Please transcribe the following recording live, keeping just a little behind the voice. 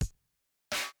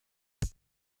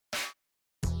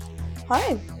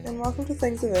Hi, and welcome to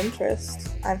Things of Interest.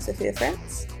 I'm Sophia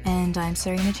Frantz. And I'm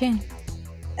Serena Chen.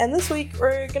 And this week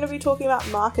we're going to be talking about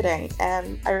marketing,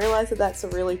 and I realise that that's a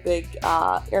really big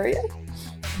area,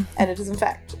 and it is in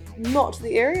fact not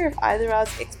the area of either of our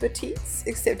expertise,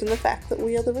 except in the fact that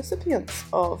we are the recipients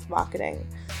of marketing.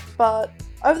 But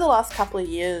over the last couple of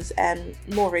years, and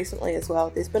more recently as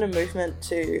well, there's been a movement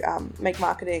to make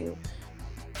marketing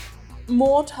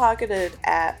more targeted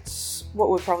at what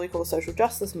we'd probably call social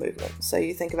justice movement. So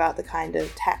you think about the kind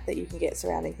of tack that you can get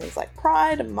surrounding things like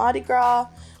Pride and Mardi Gras,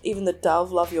 even the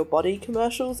Dove Love Your Body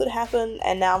commercials that happen,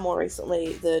 and now more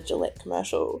recently the Gillette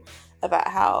commercial about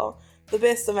how the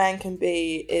best a man can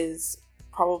be is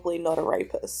probably not a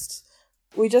rapist.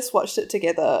 We just watched it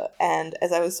together, and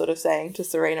as I was sort of saying to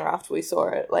Serena after we saw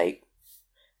it, like,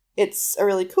 it's a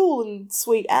really cool and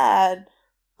sweet ad,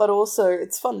 but also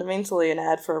it's fundamentally an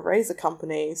ad for a razor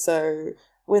company, so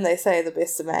when they say the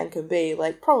best a man can be,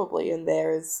 like, probably in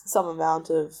there is some amount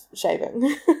of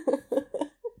shaving.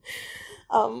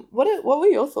 What were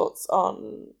your thoughts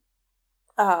on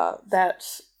that,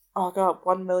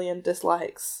 1 million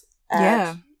dislikes ad,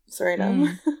 yeah.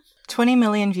 Serena? 20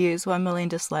 million views, 1 million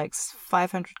dislikes,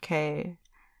 500k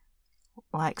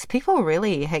likes. People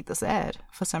really hate this ad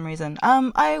for some reason.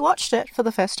 I watched it for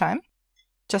the first time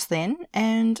just then,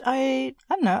 and I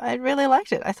don't know, I really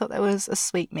liked it. I thought that was a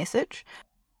sweet message.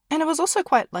 And it was also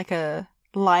quite like a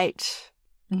light,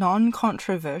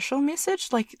 non-controversial message.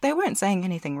 Like, they weren't saying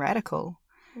anything radical.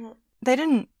 Mm. They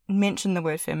didn't mention the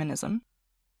word feminism.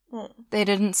 Mm. They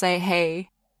didn't say, hey,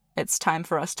 it's time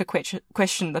for us to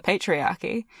question the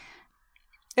patriarchy.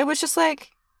 It was just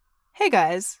like, hey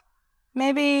guys,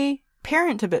 maybe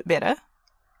parent a bit better.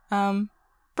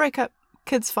 Break up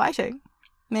kids fighting.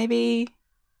 Maybe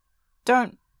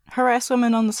don't harass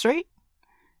women on the street.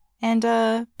 And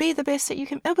be the best that you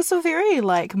can. It was a very,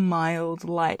 like, mild,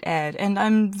 light ad. And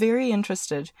I'm very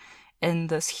interested in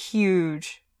this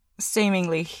huge,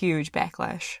 seemingly huge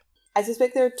backlash. I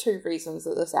suspect there are two reasons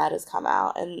that this ad has come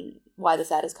out and why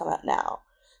this ad has come out now.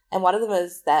 And one of them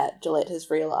is that Gillette has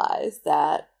realised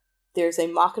that there's a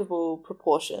marketable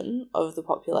proportion of the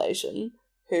population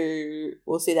who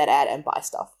will see that ad and buy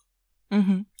stuff.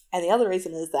 Mm-hmm. And the other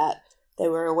reason is that they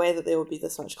were aware that there would be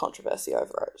this much controversy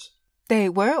over it. They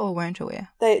were or weren't aware?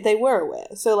 They were aware.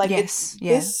 So, like, yes,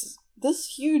 this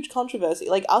huge controversy,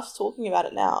 like, us talking about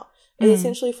it now, is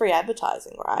essentially free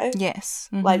advertising, right? Yes.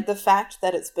 Mm-hmm. Like, the fact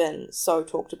that it's been so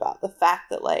talked about, the fact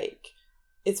that, like,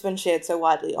 it's been shared so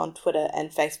widely on Twitter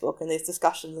and Facebook, and there's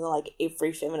discussions in, like,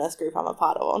 every feminist group I'm a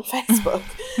part of on Facebook.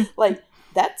 Like,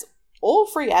 that's all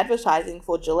free advertising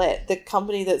for Gillette, the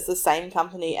company that's the same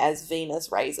company as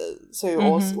Venus Razors, who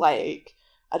also, like,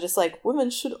 are just like, women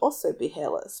should also be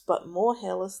hairless, but more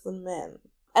hairless than men.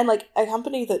 And, like, a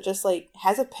company that just, like,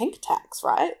 has a pink tax,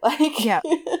 right? Like, yeah.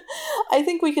 I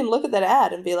think we can look at that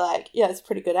ad and be like, yeah, it's a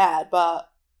pretty good ad, but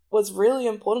what's really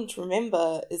important to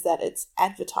remember is that it's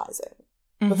advertising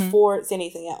before it's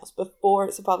anything else. Before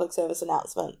it's a public service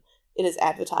announcement, it is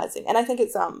advertising. And I think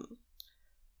it's,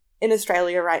 in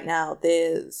Australia right now,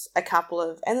 there's a couple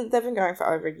of, and they've been going for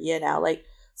over a year now, like,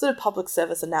 sort of public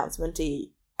service announcement-y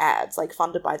ads, like,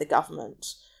 funded by the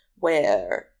government,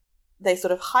 where they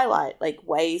sort of highlight, like,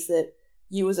 ways that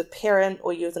you as a parent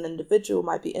or you as an individual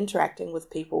might be interacting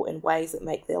with people in ways that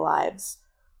make their lives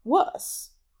worse.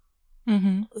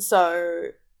 Mm-hmm. So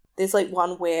there's, like,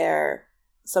 one where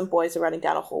some boys are running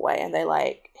down a hallway and they,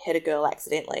 like, hit a girl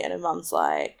accidentally, and her mum's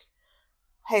like,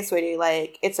 hey, sweetie,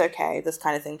 like, it's okay, this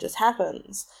kind of thing just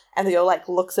happens. And the girl, like,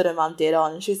 looks at her mum dead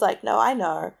on, and she's like, no, I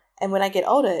know. And when I get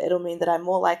older, it'll mean that I'm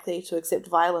more likely to accept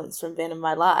violence from men in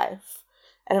my life.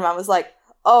 And her mum was like,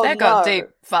 oh, that got deep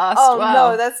fast. Oh, wow.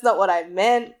 no, that's not what I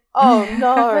meant. Oh,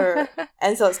 no.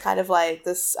 And so it's kind of like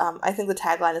this, I think the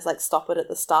tagline is, like, stop it at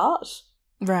the start.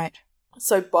 Right.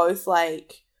 So both,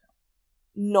 like,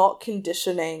 not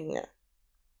conditioning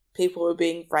people who are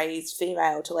being raised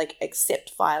female to, like,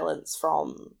 accept violence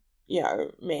from, you know,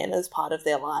 men as part of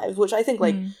their lives, which I think,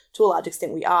 like, to a large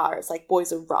extent we are. It's like,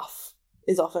 boys are rough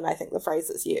is often, I think, the phrase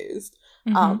that's used.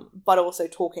 But also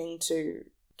talking to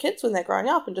kids when they're growing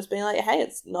up and just being like, hey,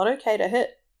 it's not okay to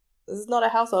hit. This is not a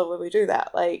household where we do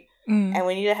that. Like, and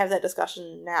we need to have that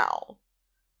discussion now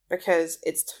because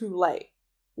it's too late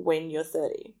when you're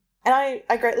 30. And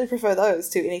I greatly prefer those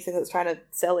to anything that's trying to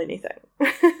sell anything.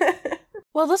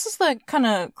 Well, this is the kind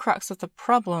of crux of the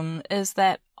problem, is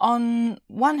that on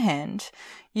one hand,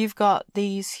 you've got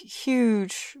these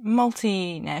huge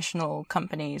multinational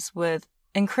companies with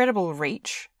incredible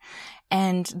reach,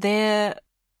 and I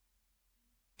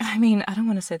don't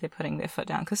want to say they're putting their foot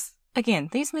down, because again,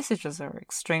 these messages are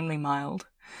extremely mild.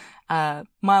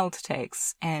 Mild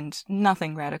takes and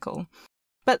nothing radical.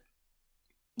 But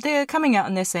they're coming out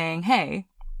and they're saying, hey,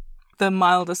 the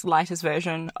mildest, lightest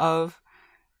version of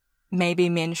maybe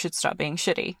men should stop being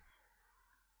shitty.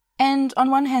 And on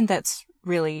one hand, that's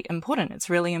really important. It's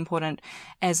really important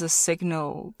as a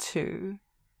signal to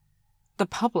the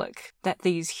public that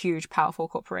these huge, powerful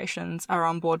corporations are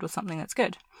on board with something that's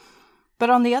good. But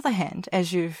on the other hand,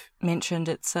 as you've mentioned,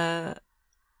 it's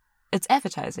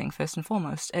advertising first and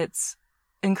foremost. It's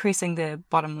increasing their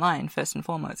bottom line first and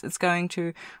foremost. It's going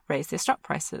to raise their stock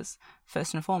prices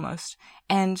first and foremost.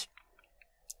 And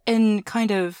in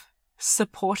kind of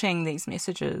supporting these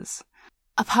messages,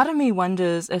 a part of me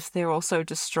wonders if they're also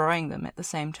destroying them at the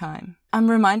same time. I'm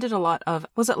reminded a lot of,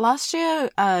 was it last year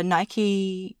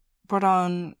Nike brought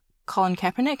on Colin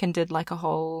Kaepernick and did like a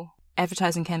whole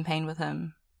advertising campaign with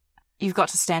him? You've got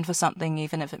to stand for something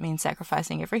even if it means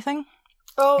sacrificing everything.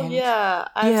 Oh, and, yeah.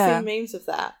 I've seen memes of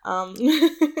that.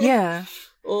 Yeah.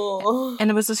 Oh. And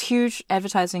it was this huge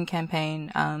advertising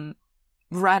campaign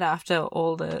right after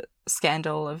all the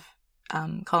scandal of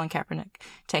Colin Kaepernick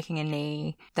taking a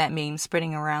knee, that meme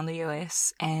spreading around the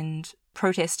US, and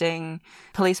protesting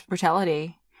police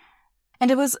brutality.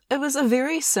 And it was a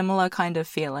very similar kind of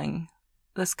feeling,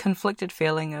 this conflicted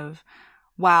feeling of,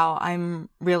 wow, I'm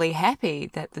really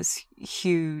happy that this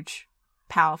huge,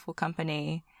 powerful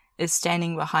company is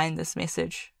standing behind this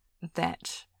message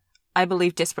that I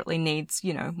believe desperately needs,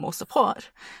 more support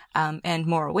and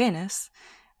more awareness.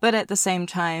 But at the same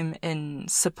time, in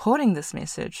supporting this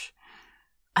message,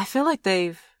 I feel like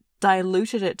they've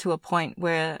diluted it to a point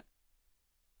where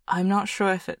I'm not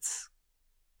sure if it's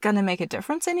going to make a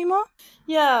difference anymore.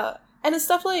 Yeah, and it's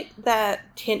stuff like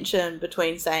that tension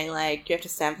between saying, like, you have to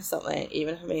stand for something,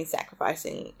 even if it means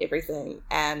sacrificing everything,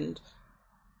 and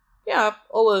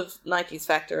all of Nike's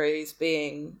factories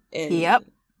being in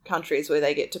countries where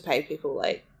they get to pay people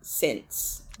like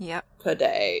cents per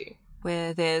day.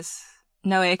 Where there's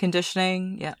no air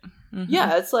conditioning. Mm-hmm.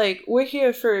 Yeah, it's like, we're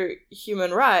here for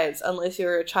human rights unless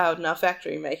you're a child in our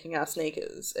factory making our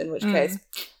sneakers, in which case,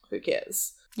 who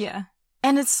cares? Yeah.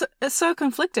 And it's so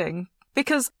conflicting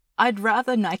because I'd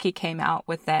rather Nike came out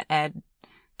with that ad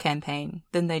campaign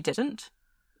than they didn't.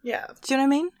 Yeah. Do you know what I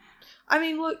mean? I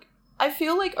mean, look, I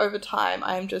feel like over time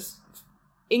I am just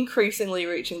increasingly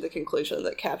reaching the conclusion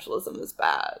that capitalism is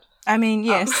bad. I mean,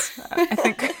 yes, I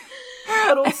think...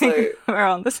 But also, we're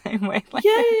on the same wavelength.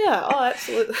 Yeah. Oh,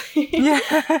 absolutely. Yeah.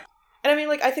 And I mean,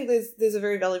 like, I think there's a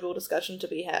very valuable discussion to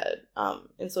be had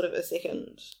in sort of a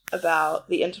second about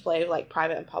the interplay of, like,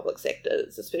 private and public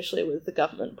sectors, especially with the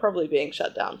government probably being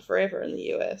shut down forever in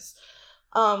the US.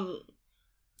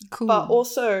 Cool. But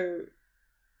also,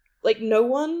 like, no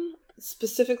one,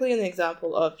 specifically in the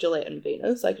example of Gillette and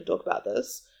Venus, I can talk about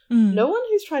this, no one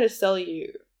who's trying to sell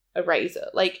you a razor,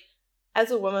 like, as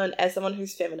a woman, as someone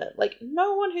who's feminine, like,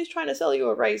 no one who's trying to sell you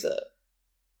a razor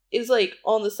is, like,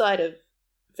 on the side of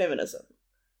feminism.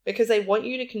 Because they want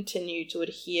you to continue to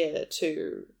adhere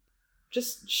to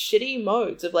just shitty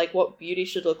modes of, like, what beauty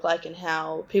should look like and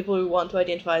how people who want to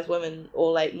identify as women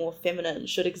or, like, more feminine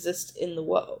should exist in the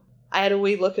world. I had a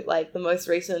wee look at, like, the most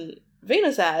recent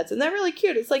Venus ads, and they're really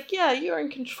cute. It's like, yeah, you're in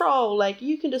control. Like,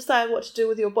 you can decide what to do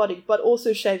with your body, but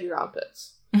also shave your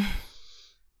armpits.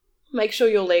 Make sure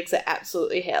your legs are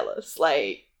absolutely hairless.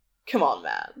 Like, come on,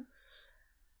 man.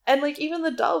 And, like, even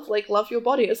the Dove, like, love your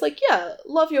body. It's like, yeah,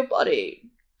 love your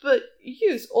body, but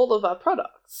use all of our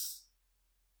products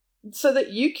so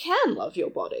that you can love your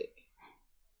body.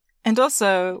 And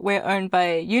also, we're owned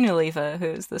by Unilever,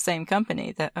 who's the same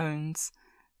company that owns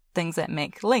things that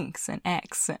make Lynx and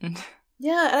Axe and...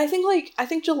 Yeah, and I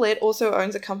think Gillette also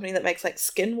owns a company that makes, like,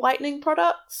 skin whitening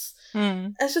products.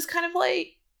 And it's just kind of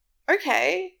like,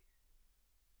 okay...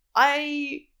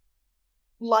 I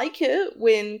like it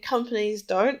when companies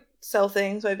don't sell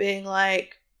things by being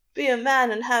like, be a man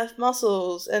and have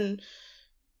muscles and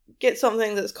get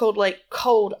something that's called, like,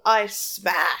 cold ice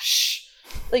smash.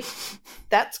 Like,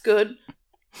 that's good.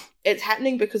 It's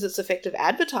happening because it's effective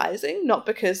advertising, not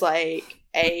because, like,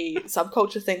 a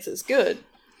subculture thinks it's good.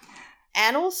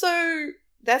 And also,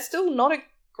 that's still not a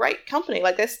great company.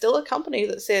 Like, they're still a company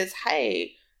that says,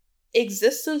 hey,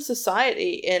 exist in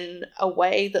society in a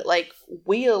way that, like,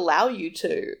 we allow you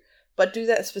to, but do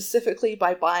that specifically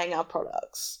by buying our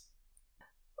products.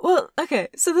 Well, okay,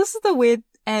 so this is the weird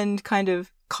and kind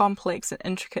of complex and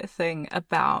intricate thing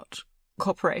about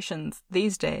corporations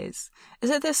these days, is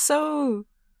that they're so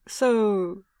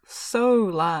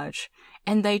large,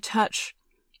 and they touch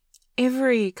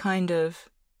every kind of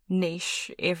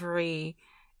niche, every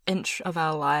inch of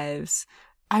our lives.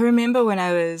 I remember when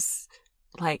I was,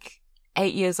 like,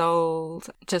 8 years old,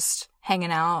 just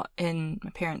hanging out in my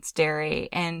parents' dairy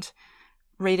and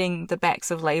reading the backs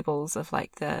of labels of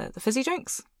like the fizzy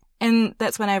drinks. And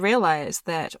that's when I realized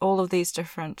that all of these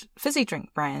different fizzy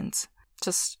drink brands,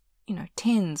 just, you know,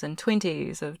 10s and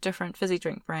 20s of different fizzy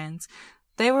drink brands,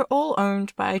 they were all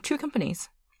owned by 2 companies,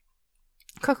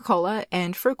 Coca-Cola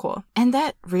and Frucor. And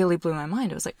that really blew my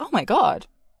mind. It was like, oh my God.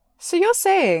 So you're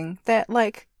saying that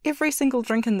like every single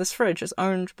drink in this fridge is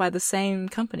owned by the same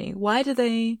company. Why do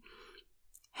they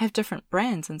have different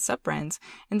brands and sub-brands?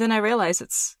 And then I realized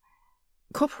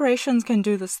corporations can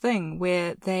do this thing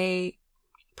where they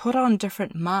put on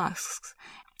different masks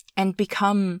and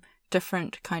become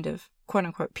different kind of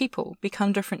quote-unquote people,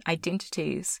 become different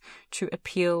identities to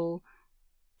appeal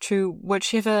to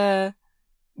whichever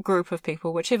group of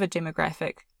people, whichever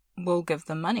demographic will give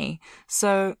them money.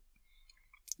 So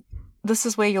this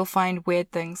is where you'll find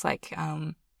weird things like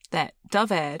that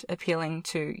Dove ad appealing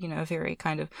to, you know, a very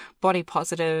kind of body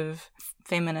positive,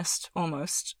 feminist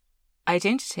almost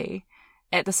identity,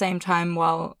 at the same time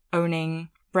while owning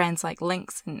brands like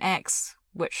Lynx and Axe,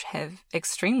 which have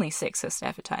extremely sexist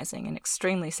advertising and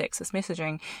extremely sexist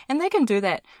messaging. And they can do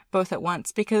that both at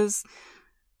once because,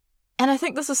 and I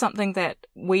think this is something that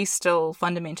we still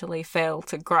fundamentally fail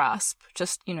to grasp,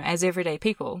 just, you know, as everyday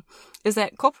people, is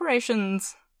that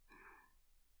corporations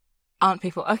aren't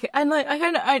people. Okay, and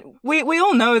like, we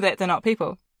all know that they're not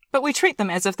people, but we treat them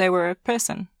as if they were a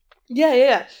person.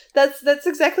 Yeah. That's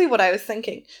exactly what I was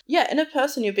thinking. Yeah, in a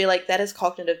person, you'd be like, that is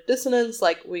cognitive dissonance.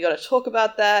 Like, we got to talk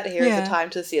about that. Here is a time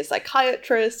to see a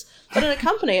psychiatrist. But in a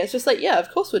company, it's just like, yeah,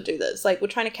 of course we'd do this. Like, we're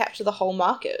trying to capture the whole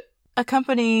market. A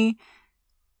company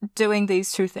doing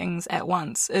these 2 things at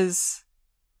once is,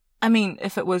 I mean,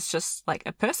 if it was just like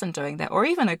a person doing that, or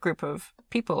even a group of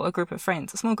people, a group of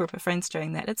friends, a small group of friends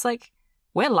doing that, it's like,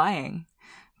 we're lying.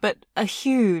 But a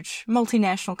huge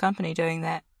multinational company doing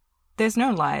that, there's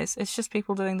no lies. It's just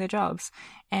people doing their jobs.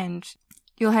 And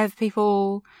you'll have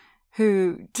people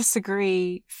who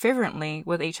disagree fervently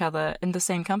with each other in the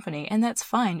same company, and that's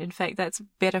fine. In fact, that's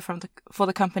better for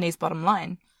the company's bottom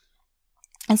line.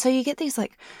 And so you get these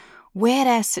like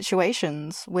weird-ass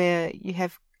situations where you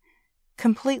have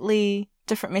completely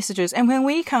different messages. And when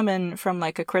we come in from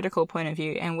like a critical point of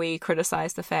view and we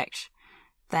criticize the fact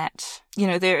that, you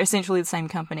know, they're essentially the same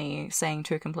company saying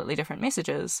 2 completely different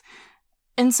messages,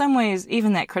 in some ways,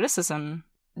 even that criticism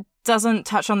doesn't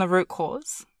touch on the root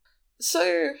cause.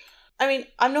 So, I mean,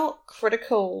 I'm not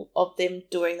critical of them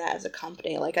doing that as a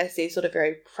company. Like, I see sort of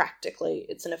very practically,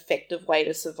 it's an effective way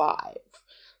to survive.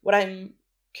 What I'm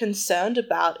concerned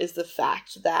about is the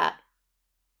fact that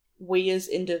we as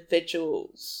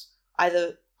individuals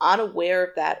either aren't aware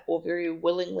of that or very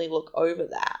willingly look over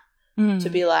that to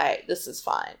be like, this is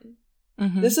fine.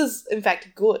 Mm-hmm. This is, in fact,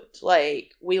 good.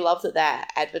 Like, we love that they're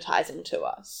advertising to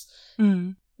us.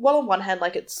 Well, on one hand,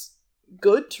 like, it's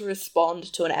good to respond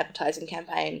to an advertising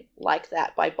campaign like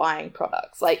that by buying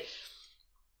products. Like,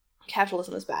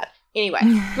 capitalism is bad. Anyway,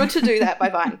 good to do that by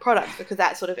buying products because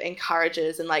that sort of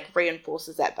encourages and, like,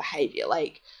 reinforces that behavior.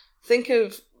 Like, think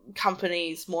of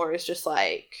companies more as just,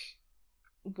 like,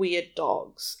 weird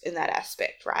dogs in that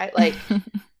aspect, right? Like,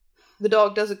 the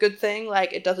dog does a good thing,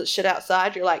 like, it does its shit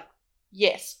outside, you're like,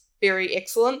 yes, very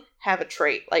excellent, have a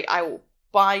treat. Like, I will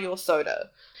buy your soda.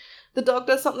 The dog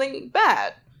does something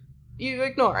bad. You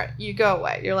ignore it. You go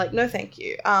away. You're like, no, thank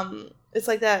you. It's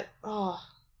like that,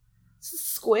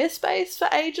 Squarespace for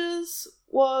ages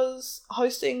was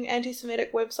hosting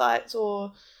anti-Semitic websites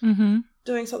or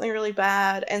doing something really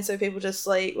bad. And so people just,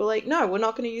 like, were like, no, we're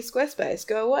not going to use Squarespace.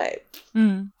 Go away.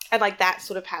 And, like, that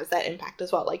sort of has that impact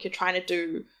as well. Like, you're trying to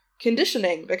do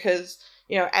conditioning because,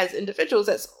 you know, as individuals,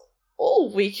 that's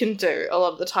all we can do a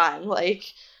lot of the time. Like,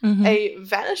 a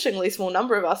vanishingly small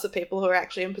number of us are people who are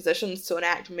actually in positions to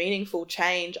enact meaningful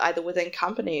change either within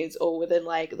companies or within,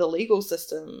 like, the legal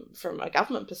system from a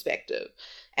government perspective.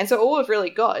 And so all we've really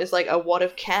got is, like, a wad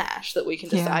of cash that we can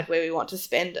decide where we want to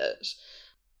spend it.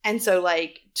 And so,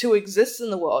 like, to exist in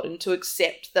the world and to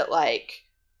accept that, like,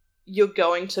 you're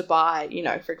going to buy, you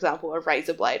know, for example, a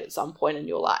razor blade at some point in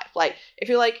your life. Like, if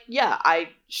you're like, yeah, I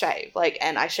shave, like,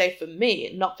 and I shave for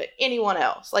me, not for anyone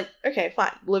else. Like, okay,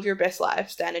 fine, live your best life,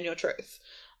 stand in your truth.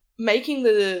 Making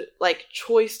the, like,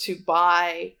 choice to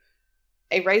buy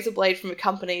a razor blade from a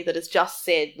company that has just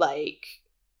said, like,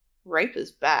 rape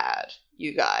is bad,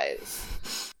 you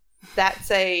guys. That's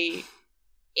a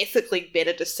ethically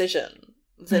better decision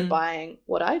than buying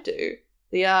what I do.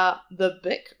 They are the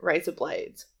Bic razor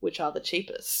blades, which are the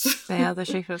cheapest. They are the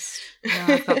cheapest. Yeah,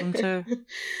 I've got them too.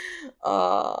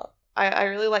 I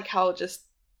really like how just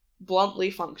bluntly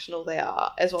functional they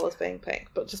are, as well as being pink,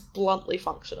 but just bluntly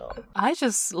functional. I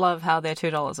just love how they're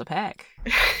 $2 a pack.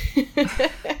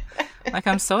 Like,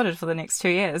 I'm sorted for the next 2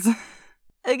 years.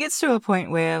 It gets to a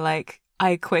point where, like,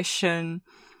 I question,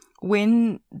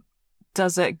 when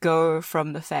does it go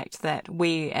from the fact that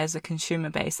we as a consumer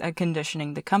base are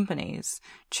conditioning the companies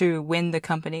to when the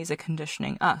companies are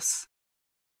conditioning us?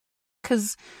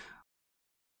 Because,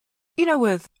 you know,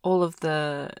 with all of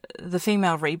the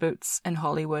female reboots in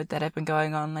Hollywood that have been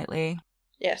going on lately.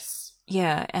 Yes.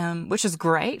 Yeah, which is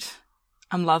great.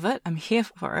 I love it. I'm here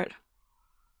for it.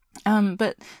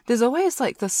 But there's always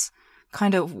like this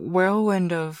kind of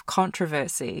whirlwind of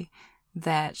controversy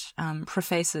that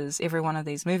prefaces every one of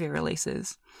these movie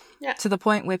releases. Yeah. To the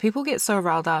point where people get so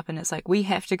riled up and it's like, we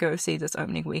have to go see this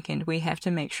opening weekend. We have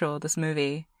to make sure this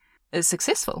movie is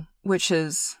successful, which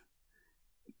is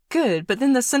good. But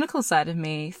then the cynical side of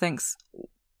me thinks,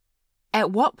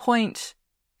 at what point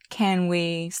can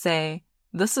we say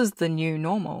this is the new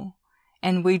normal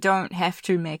and we don't have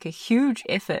to make a huge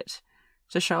effort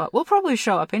to show up? We'll probably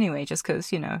show up anyway just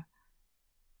because, you know,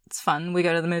 it's fun. We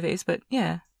go to the movies, but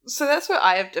yeah. So that's where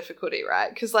I have difficulty,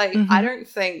 right? Because, like, I don't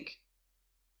think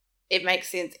it makes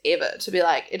sense ever to be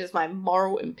like, it is my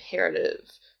moral imperative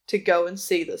to go and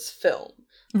see this film.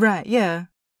 Right, yeah.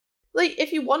 Like,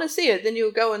 if you want to see it, then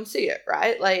you'll go and see it,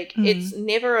 right? Like, it's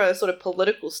never a sort of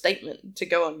political statement to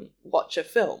go and watch a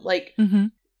film. Like,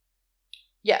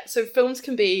 yeah, so films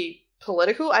can be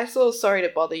political. I saw Sorry to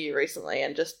Bother You recently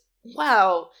and just,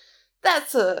 wow,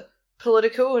 that's a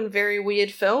political and very weird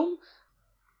film.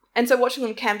 And so watching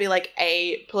them can be like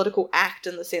a political act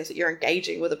in the sense that you're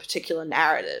engaging with a particular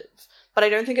narrative. But I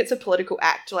don't think it's a political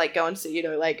act to like go and see, you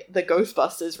know, like the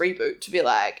Ghostbusters reboot to be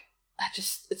like,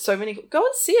 it's so many, go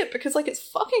and see it because like it's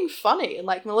fucking funny and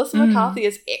like Melissa McCarthy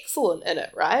is excellent in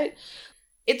it, right?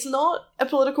 It's not a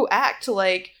political act to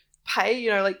like pay, you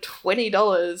know, like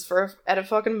 $20 at a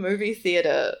fucking movie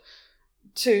theater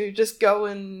to just go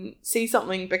and see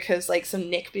something because like some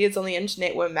neckbeards on the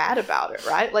internet were mad about it,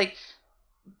 right? Like,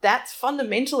 that's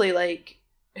fundamentally like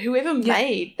whoever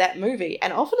made that movie,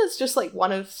 and often it's just like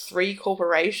one of 3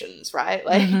 corporations, right?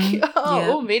 Like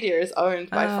all media is owned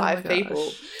by 5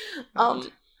 people.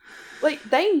 Like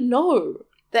they know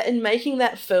that in making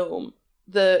that film,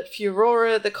 the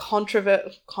furore, the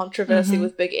controversy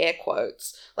with big air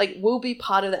quotes, like will be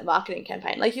part of that marketing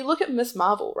campaign. Like you look at Miss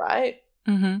Marvel, right?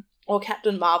 Or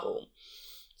Captain Marvel.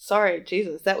 Sorry,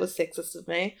 Jesus, that was sexist of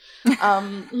me.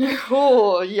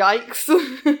 Oh, yikes.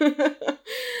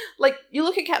 Like, you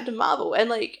look at Captain Marvel and,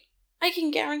 like, I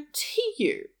can guarantee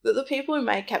you that the people who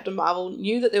made Captain Marvel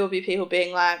knew that there would be people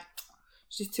being like,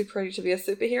 she's too pretty to be a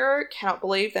superhero. Cannot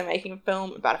believe they're making a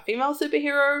film about a female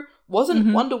superhero.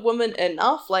 Wasn't Wonder Woman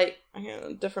enough? Like,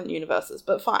 different universes,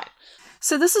 but fine.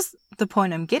 So this is the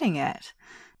point I'm getting at.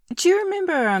 Do you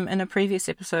remember in a previous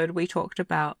episode we talked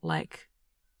about, like,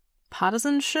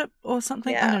 partisanship or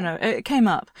something? I don't know. It came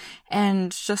up.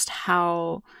 And just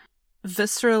how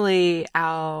viscerally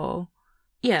our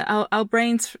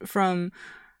brains from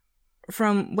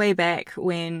way back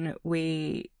when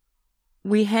we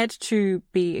had to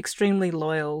be extremely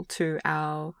loyal to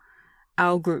our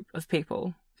group of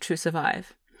people to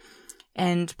survive.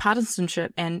 And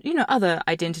partisanship and, you know, other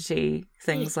identity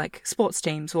things like sports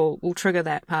teams will trigger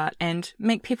that part and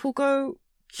make people go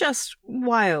just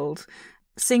wild,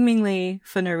 seemingly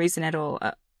for no reason at all,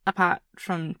 apart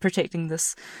from protecting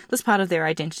this part of their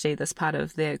identity, this part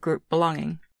of their group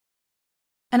belonging.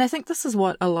 And I think this is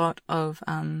what a lot of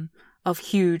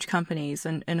huge companies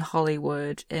in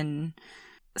Hollywood, in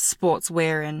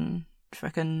sportswear, and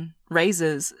frickin'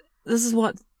 razors, this is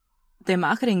what their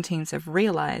marketing teams have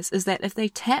realized, is that if they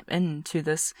tap into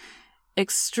this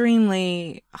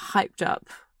extremely hyped up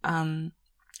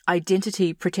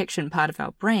identity protection part of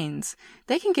our brains,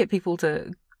 they can get people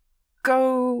to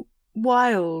go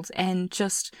wild and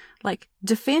just like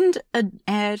defend an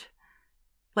ad,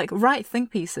 like write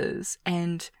think pieces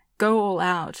and go all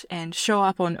out and show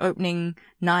up on opening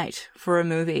night for a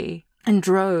movie in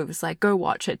droves, like go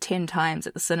watch it 10 times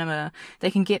at the cinema. They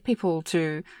can get people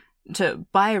to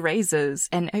buy razors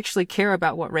and actually care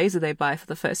about what razor they buy for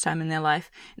the first time in their life.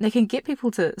 And they can get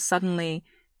people to suddenly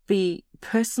be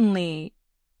personally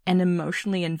and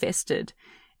emotionally invested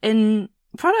in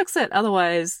products that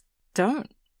otherwise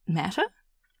don't matter.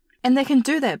 And they can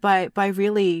do that by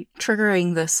really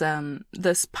triggering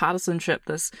this partisanship,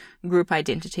 this group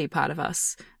identity part of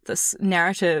us. This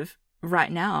narrative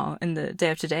right now in the day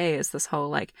of today is this whole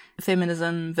like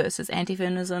feminism versus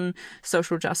anti-feminism,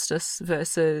 social justice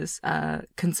versus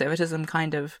conservatism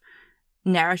kind of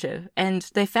narrative. And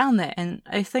they found that, and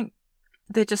I think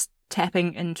they're just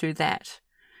tapping into that.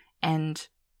 and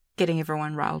getting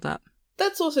everyone riled up.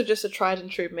 That's also just a tried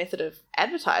and true method of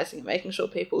advertising and making sure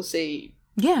people see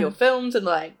Yeah. your films and,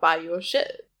 like, buy your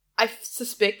shit. I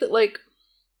suspect that, like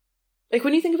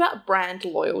when you think about brand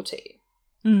loyalty,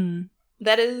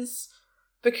 that is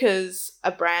because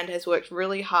a brand has worked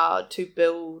really hard to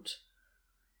build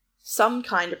some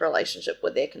kind of relationship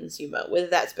with their consumer, whether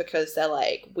that's because they're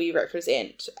like, we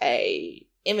represent a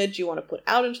image you want to put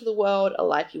out into the world, a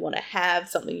life you want to have,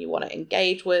 something you want to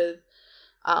engage with.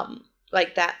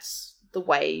 Like, that's the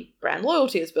way brand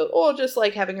loyalty is built, or just,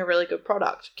 like, having a really good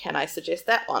product. Can I suggest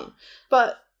that one?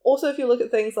 But also, if you look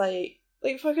at things like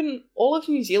fucking all of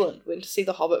New Zealand went to see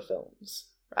the Hobbit films,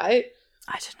 right?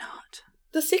 I did not.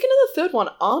 The second and the third one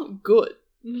aren't good.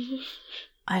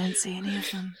 I didn't see any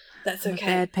of them. That's I'm okay. a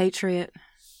bad patriot.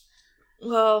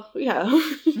 Well, yeah.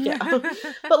 Yeah.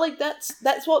 But, like,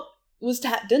 that's what was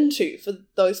tapped into for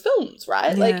those films,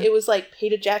 right? Yeah. Like, it was like,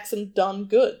 Peter Jackson done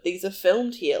good. These are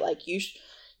filmed here. Like,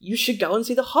 you should go and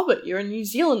see The Hobbit. You're a New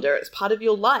Zealander. It's part of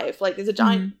your life. Like, there's a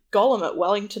giant golem at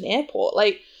Wellington Airport.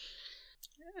 Like,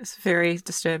 it's very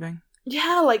disturbing.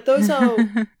 Yeah, like, those are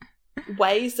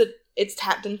ways that it's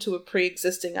tapped into a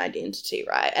pre-existing identity,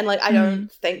 right? And, like, I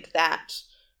don't think that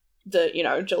the, you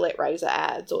know, Gillette razor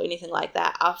ads or anything like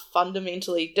that are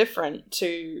fundamentally different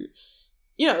to,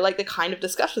 you know, like, the kind of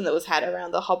discussion that was had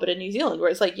around The Hobbit in New Zealand, where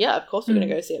it's like, yeah, of course we're going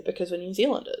to go see it because we're New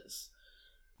Zealanders.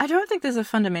 I don't think there's a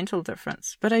fundamental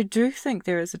difference, but I do think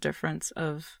there is a difference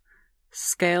of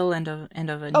scale and of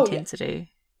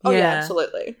intensity. Oh, yeah,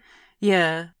 absolutely.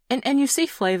 Yeah. And you see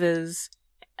flavors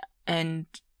and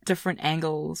different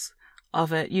angles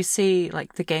of it. You see,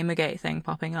 like, the Gamergate thing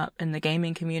popping up in the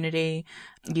gaming community.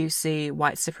 You see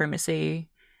white supremacy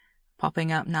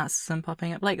popping up, Nazism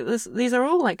popping up. Like, these are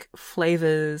all, like,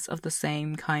 flavors of the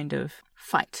same kind of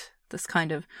fight. This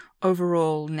kind of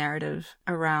overall narrative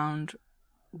around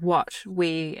what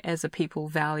we as a people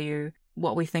value,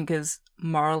 what we think is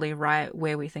morally right,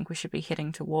 where we think we should be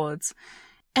heading towards.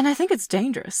 And I think it's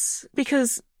dangerous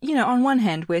because, you know, on one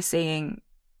hand, we're seeing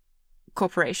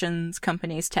corporations,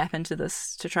 companies tap into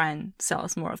this to try and sell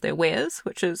us more of their wares,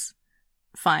 which is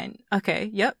fine. Okay,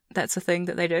 yep, that's a thing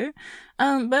that they do.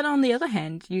 But on the other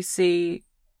hand, you see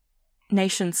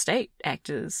nation-state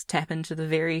actors tap into the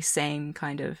very same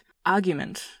kind of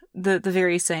argument, the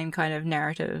very same kind of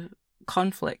narrative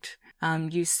conflict.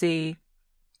 You see,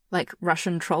 like,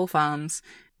 Russian troll farms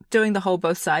doing the whole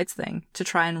both sides thing to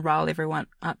try and rile everyone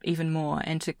up even more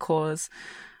and to cause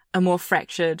a more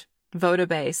fractured voter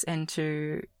base and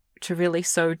to really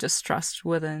sow distrust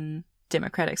within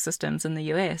democratic systems in the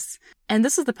US. And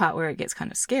this is the part where it gets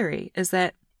kind of scary, is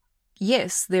that,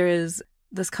 yes, there is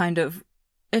this kind of,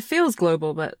 it feels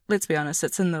global, but let's be honest,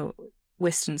 it's in the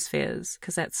Western spheres,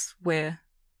 because that's where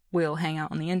we all hang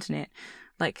out on the internet.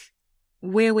 Like,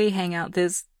 where we hang out,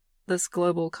 there's this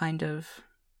global kind of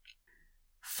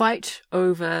fight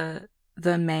over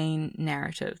the main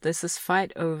narrative. There's this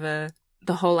fight over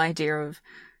the whole idea of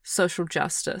social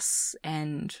justice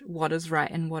and what is right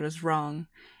and what is wrong.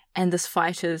 And this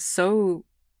fight is so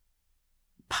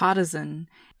partisan,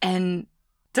 and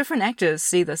different actors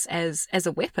see this as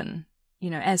a weapon, you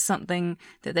know, as something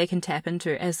that they can tap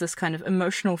into, as this kind of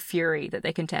emotional fury that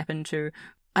they can tap into,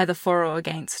 either for or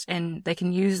against, and they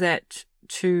can use that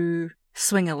to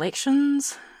swing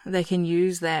elections. They can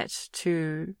use that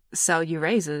to sell you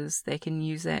razors. They can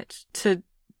use that to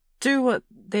do what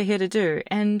they're here to do.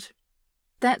 And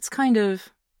that's kind of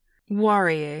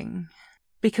worrying,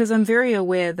 because I'm very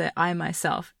aware that I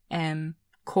myself am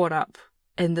caught up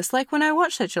in this. Like, when I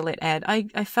watched that Gillette ad,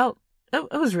 I felt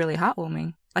it was really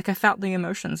heartwarming. Like, I felt the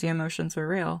emotions were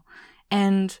real.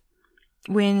 And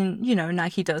when, you know,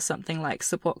 Nike does something like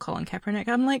support Colin Kaepernick,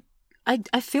 I'm like,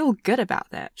 I feel good about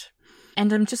that.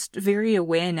 And I'm just very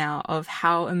aware now of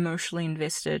how emotionally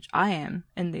invested I am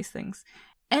in these things.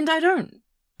 And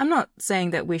I'm not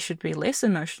saying that we should be less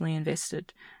emotionally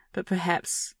invested, but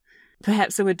perhaps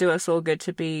it would do us all good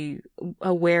to be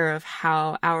aware of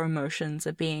how our emotions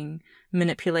are being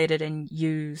manipulated and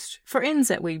used for ends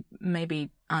that we maybe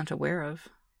aren't aware of.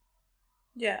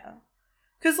 Yeah.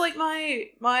 Because, like,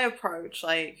 my approach,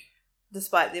 like,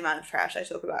 despite the amount of trash I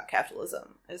talk about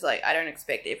capitalism, is, like, I don't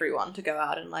expect everyone to go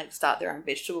out and, like, start their own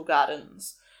vegetable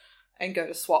gardens and go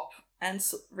to swap and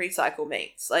recycle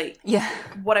meats. Like, yeah,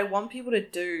 what I want people to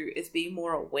do is be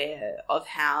more aware of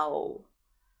how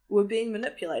we're being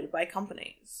manipulated by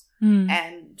companies,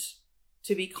 and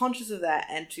to be conscious of that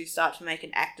and to start to make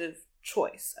an active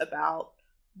choice about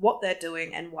what they're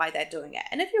doing and why they're doing it.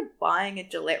 And if you're buying a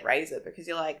Gillette razor because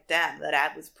you're like, damn, that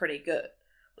ad was pretty good,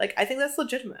 like, I think that's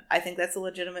legitimate. I think that's a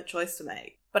legitimate choice to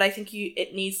make. but I think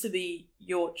it needs to be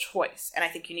your choice, and I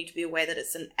think you need to be aware that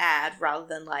it's an ad rather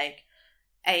than like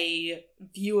a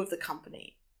view of the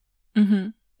company. Mm-hmm.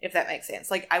 If that makes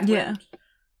sense. Like, I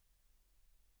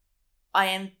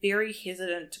am very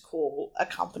hesitant to call a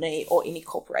company or any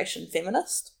corporation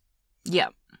feminist. Yeah.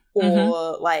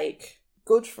 Or, like,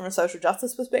 good from a social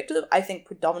justice perspective. I think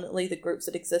predominantly the groups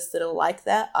that exist that are like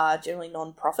that are generally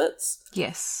non-profits.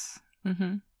 Yes.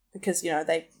 Mm-hmm. Because, you know,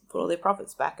 they put all their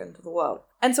profits back into the world.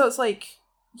 And so it's like,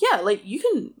 yeah, like, you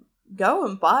can go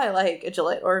and buy, like, a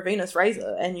Gillette or a Venus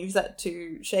razor and use that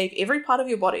to shave every part of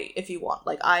your body if you want.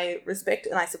 Like, I respect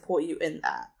and I support you in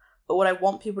that. But what I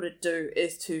want people to do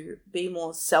is to be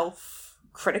more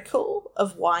self-critical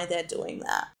of why they're doing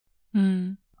that.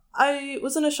 Mm. I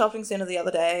was in a shopping centre the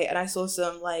other day and I saw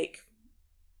some, like,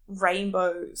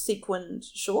 rainbow sequined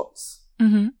shorts.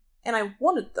 Mm-hmm. And I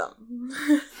wanted them.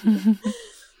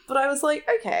 But I was like,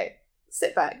 okay,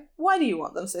 sit back. Why do you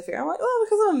want them, Sophia? I'm like, oh,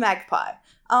 because I'm a magpie.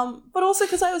 But also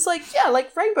because I was like, yeah,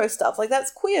 like, rainbow stuff. Like,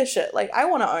 that's queer shit. Like, I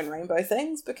want to own rainbow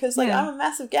things because, like, I'm a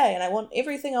massive gay and I want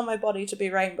everything on my body to be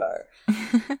rainbow.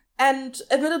 And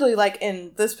admittedly, like,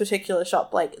 in this particular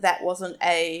shop, like, that wasn't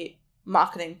a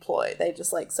marketing ploy. They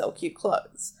just, like, sell cute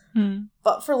clothes. Mm.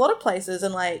 But for a lot of places,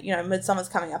 and, like, you know, Midsummer's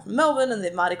coming up in Melbourne and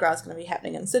then Mardi Gras is going to be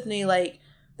happening in Sydney, like,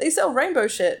 they sell rainbow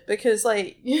shit because,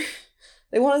 like,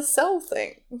 they want to sell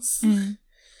things. Mm.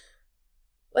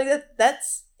 Like,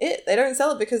 that's it. They don't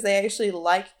sell it because they actually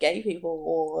like gay people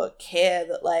or care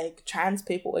that, like, trans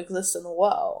people exist in the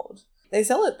world. They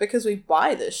sell it because we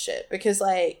buy this shit. Because,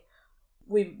 like,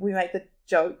 we make the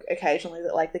joke occasionally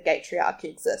that, like, the gatriarchy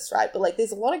exists, right? But, like,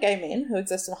 there's a lot of gay men who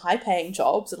exist in high-paying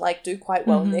jobs and, like, do quite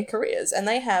well in their careers. And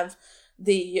they have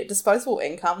the disposable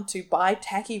income to buy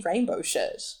tacky rainbow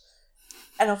shit.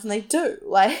 And often they do.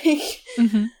 Like...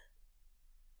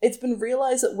 It's been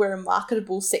realised that we're a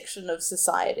marketable section of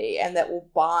society and that will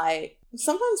buy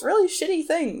sometimes really shitty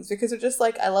things because we're just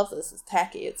like, I love this, it's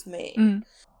tacky, it's me. And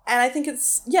I think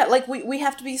it's, yeah, like, we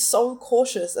have to be so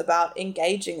cautious about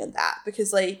engaging in that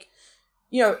because, like,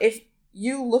 you know, if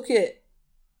you look at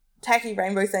tacky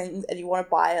rainbow things and you want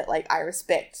to buy it, like, I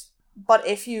respect. But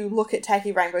if you look at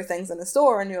tacky rainbow things in a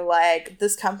store and you're like,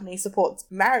 this company supports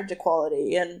marriage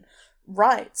equality and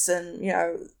rights and, you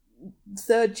know,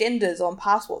 third genders on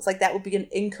passports, like, that would be an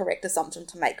incorrect assumption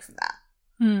to make from that.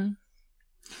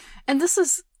 And this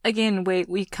is, again, where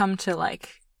we come to,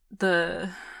 like,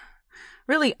 the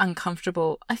really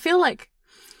uncomfortable... I feel like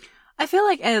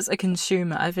as a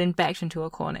consumer, I've been backed into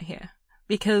a corner here.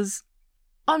 Because,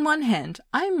 on one hand,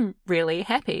 I'm really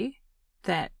happy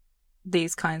that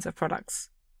these kinds of products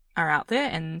are out there,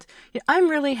 and I'm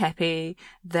really happy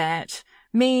that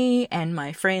me and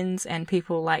my friends and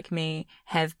people like me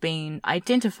have been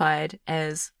identified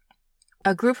as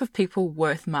a group of people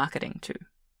worth marketing to.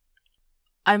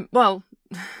 I'm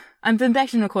been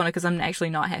backed in a corner because I'm actually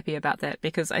not happy about that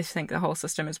because I think the whole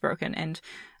system is broken and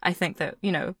I think that,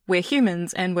 you know, we're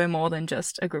humans and we're more than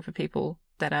just a group of people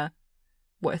that are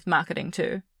worth marketing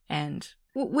to, and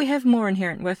we have more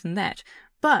inherent worth than that.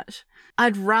 But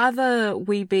I'd rather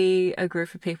we be a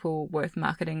group of people worth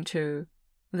marketing to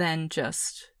than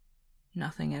just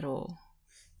nothing at all.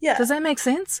 Yeah. Does that make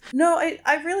sense? No,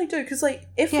 I really do, because, like,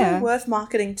 if we're worth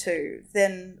marketing to,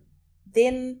 then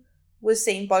we're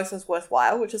seen both as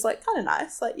worthwhile, which is, like, kind of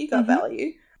nice. Like, you got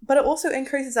value. But it also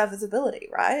increases our visibility,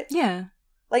 right? Yeah.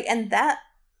 Like, and that's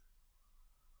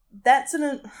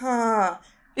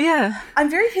yeah. I'm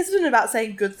very hesitant about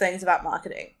saying good things about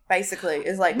marketing, basically,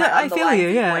 is, like, my I underlying feel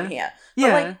you, viewpoint here.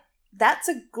 But, like, that's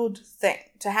a good thing,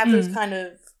 to have those kind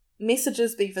of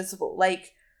messages be visible.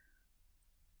 Like,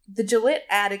 the Gillette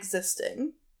ad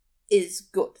existing is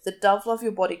good. The Dove Love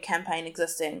Your Body campaign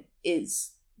existing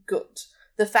is good.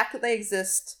 The fact that they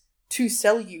exist to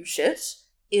sell you shit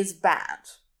is bad.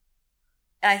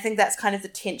 And I think that's kind of the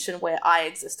tension where I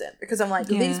exist in. Because I'm like,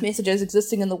 these messages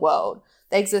existing in the world,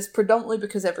 they exist predominantly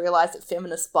because they've realised that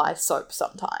feminists buy soap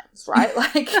sometimes, right?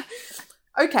 Like,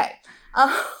 okay.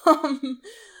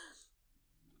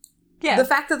 Yeah. The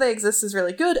fact that they exist is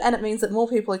really good, and it means that more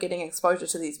people are getting exposure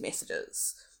to these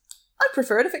messages. I'd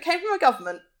prefer it if it came from a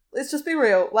government. Let's just be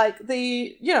real. Like,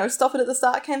 the, you know, Stop It at the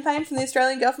Start campaign from the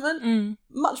Australian government,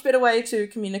 much better way to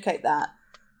communicate that.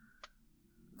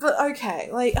 But okay,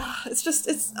 like,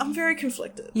 I'm very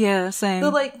conflicted. Yeah, same.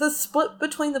 The split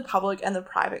between the public and the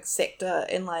private sector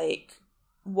in, like,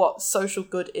 what social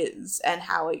good is and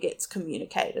how it gets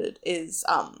communicated is,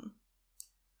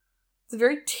 it's a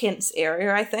very tense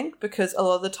area, I think, because a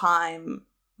lot of the time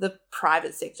the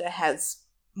private sector has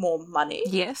more money.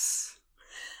 Yes.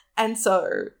 And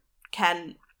so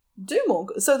can do more.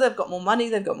 So they've got more money,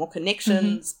 they've got more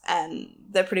connections, and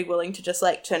they're pretty willing to just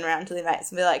like turn around to their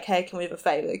mates and be like, hey, can we have a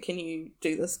favour? Can you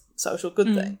do this social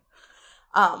good thing?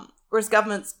 Whereas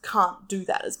governments can't do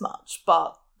that as much,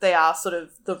 but they are sort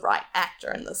of the right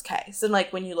actor in this case. And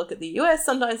like when you look at the US,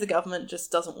 sometimes the government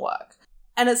just doesn't work.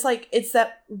 And it's like, it's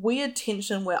that weird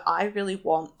tension where I really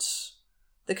want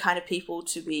the kind of people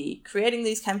to be creating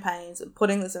these campaigns and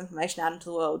putting this information out into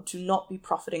the world to not be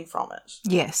profiting from it.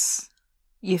 Yes.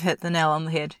 You've hit the nail on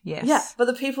the head. Yes. Yeah, but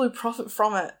the people who profit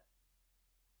from it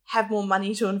have more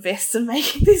money to invest in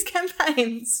making these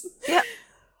campaigns. Yeah.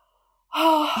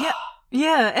 Yeah.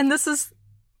 Yeah, and this is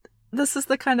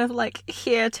the kind of like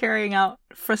hair tearing out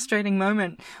frustrating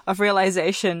moment of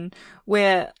realization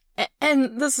where,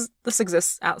 and this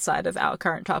exists outside of our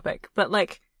current topic, but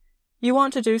like, you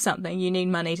want to do something, you need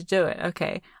money to do it.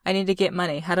 Okay, I need to get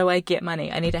money. How do I get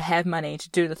money? I need to have money to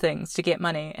do the things to get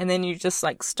money. And then you're just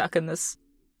like stuck in this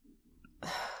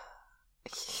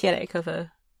headache of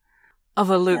a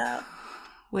loop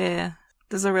where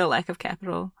there's a real lack of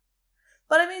capital.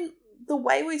 But I mean, the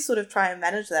way we sort of try and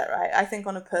manage that, right, I think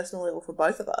on a personal level for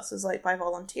both of us is like by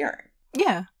volunteering.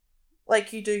 Yeah.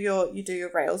 Like you do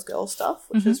your Rails Girl stuff,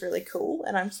 which is really cool,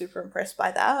 and I'm super impressed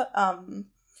by that.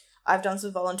 I've done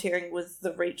some volunteering with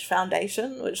the Reach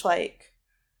Foundation, which like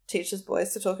teaches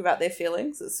boys to talk about their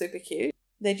feelings. It's super cute.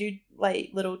 They do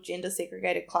like little gender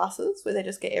segregated classes where they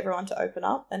just get everyone to open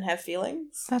up and have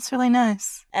feelings. That's really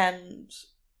nice. And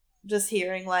just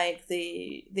hearing like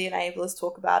the enablers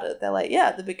talk about it, they're like, yeah,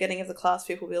 at the beginning of the class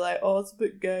people will be like, oh, it's a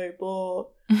bit gay, blah.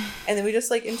 And then we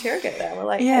just like interrogate them. We're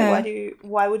like, hey,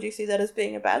 why would you see that as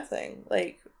being a bad thing?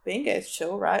 Like, being gay is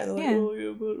chill, right? And they're like, oh,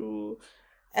 yeah, but oh.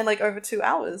 And like over 2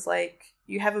 hours, like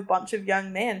you have a bunch of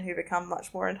young men who become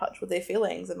much more in touch with their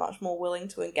feelings and much more willing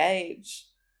to engage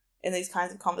in these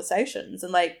kinds of conversations.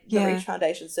 And like the Reach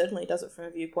Foundation certainly does it from a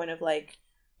viewpoint of like,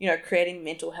 you know, creating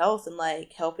mental health and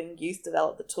like helping youth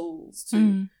develop the tools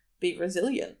to be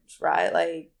resilient, right?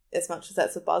 Like as much as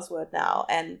that's a buzzword now.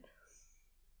 And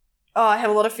I have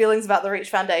a lot of feelings about the Reach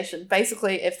Foundation.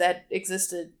 Basically, if that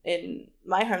existed in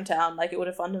my hometown, like it would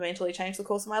have fundamentally changed the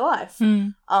course of my life.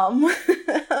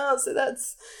 So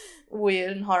that's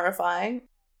weird and horrifying.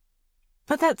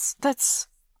 But that's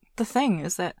the thing,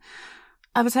 is that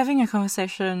I was having a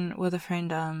conversation with a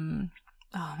friend,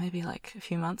 maybe like a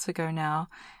few months ago now,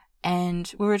 and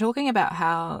we were talking about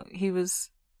how he was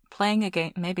playing a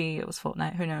game, maybe it was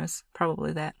Fortnite, who knows,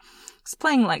 probably that. He's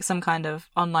playing like some kind of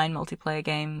online multiplayer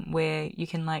game where you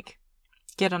can like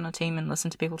get on a team and listen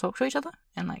to people talk to each other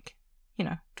and like, you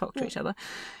know, talk to each other.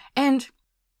 And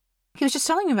he was just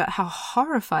telling me about how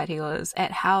horrified he was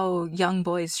at how young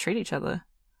boys treat each other.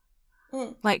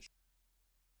 Like,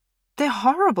 they're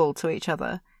horrible to each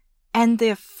other. And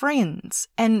they're friends.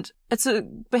 And it's a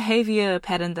behavior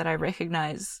pattern that I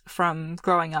recognize from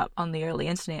growing up on the early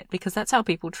internet, because that's how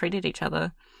people treated each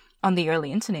other on the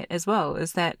early internet as well,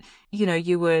 is that, you know,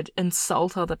 you would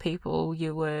insult other people,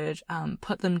 you would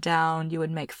put them down, you would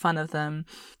make fun of them,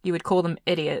 you would call them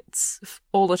idiots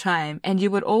all the time, and you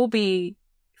would all be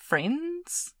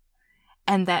friends.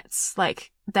 And that's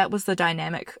like, that was the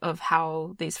dynamic of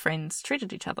how these friends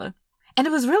treated each other. And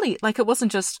it was really, like, it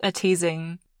wasn't just a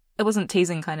teasing... It wasn't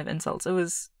teasing kind of insults. It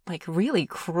was like really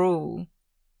cruel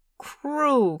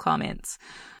comments.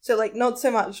 So like not so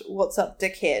much "what's up,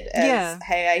 dickhead" as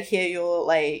 "hey, I hear you're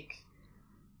like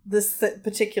this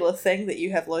particular thing that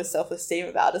you have low self-esteem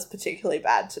about is particularly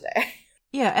bad today."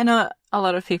 Yeah, and a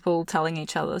lot of people telling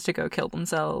each other to go kill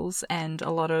themselves, and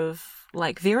a lot of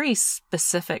like very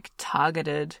specific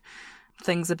targeted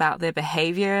things about their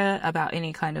behavior, about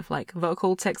any kind of like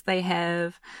vocal tics they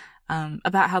have.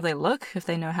 About how they look, if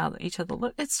they know how each other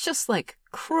look. It's just like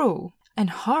cruel and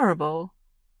horrible.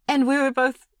 And we were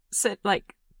both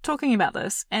talking about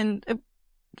this, and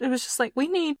it was just like, we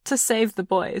need to save the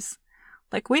boys.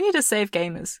 Like, we need to save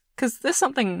gamers, because there's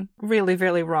something really,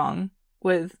 really wrong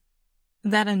with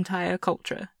that entire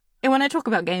culture. And when I talk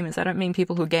about gamers, I don't mean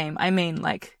people who game. I mean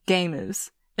like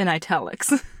gamers in italics.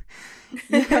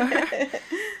 You know?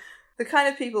 The kind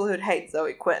of people who'd hate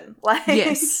Zoe Quinn. Like,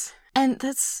 yes. And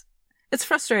it's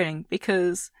frustrating,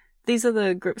 because these are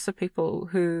the groups of people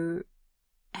who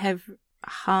have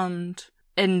harmed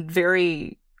in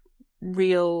very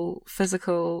real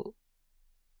physical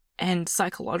and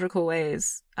psychological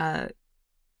ways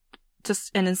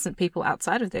just innocent people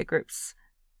outside of their groups.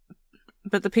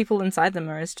 But the people inside them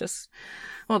are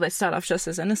they start off just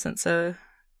as innocent. So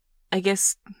I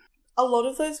guess a lot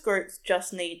of those groups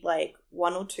just need like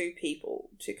one or two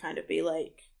people to kind of be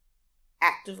like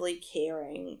actively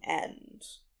caring and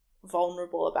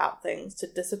vulnerable about things to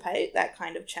dissipate that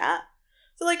kind of chat.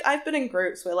 So, like, I've been in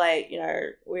groups where, like, you know,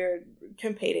 we're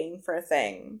competing for a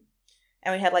thing,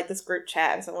 and we had, like, this group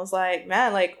chat, and someone was like,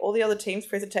 man, like, all the other teams'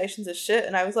 presentations are shit,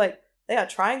 and I was like, they are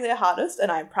trying their hardest,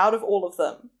 and I'm proud of all of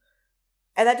them.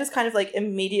 And that just kind of, like,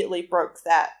 immediately broke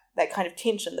that kind of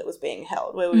tension that was being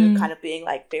held, where we were kind of being,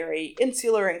 like, very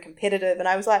insular and competitive, and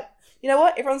I was like, you know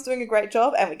what, everyone's doing a great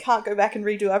job, and we can't go back and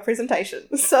redo our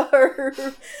presentation, so...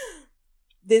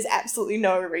 There's absolutely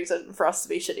no reason for us to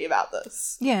be shitty about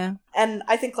this. Yeah. And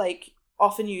I think, like,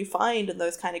 often you find in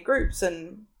those kind of groups,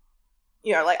 and,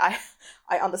 you know, like,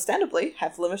 I understandably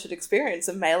have limited experience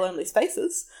in male-only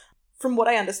spaces. From what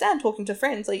I understand, talking to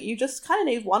friends, like, you just kind of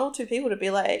need one or two people to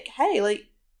be like, hey, like,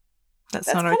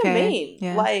 that's not kind of okay. mean.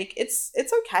 Yeah. Like, it's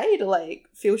okay to, like,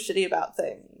 feel shitty about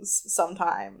things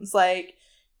sometimes. Like,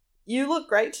 you look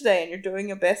great today and you're doing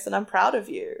your best and I'm proud of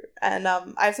you. And I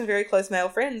have some very close male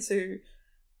friends who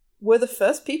were the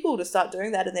first people to start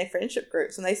doing that in their friendship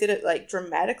groups, and they said it, like,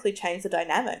 dramatically changed the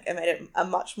dynamic and made it a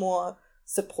much more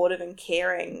supportive and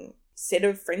caring set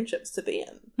of friendships to be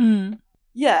in.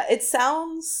 Yeah, it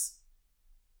sounds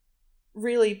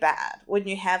really bad when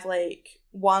you have, like,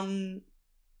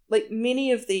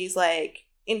 many of these, like,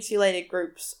 insulated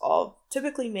groups of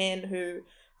typically men who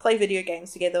play video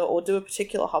games together or do a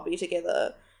particular hobby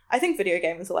together. I think video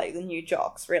gamers are, like, the new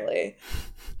jocks, really.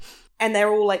 And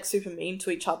they're all, like, super mean to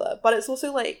each other. But it's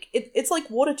also, like, it's like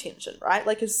water tension, right?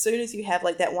 Like, as soon as you have,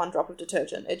 like, that one drop of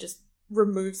detergent, it just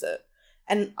removes it.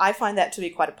 And I find that to be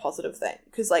quite a positive thing.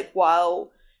 Because, like,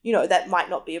 while, you know, that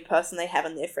might not be a person they have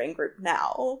in their friend group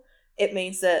now, it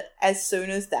means that as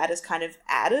soon as that is kind of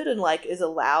added and, like, is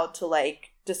allowed to,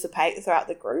 like, dissipate throughout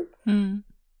the group,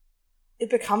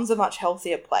 it becomes a much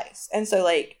healthier place. And so,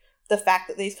 like, the fact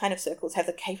that these kind of circles have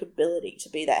the capability to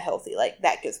be that healthy, like,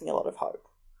 that gives me a lot of hope.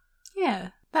 Yeah,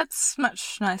 that's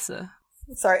much nicer.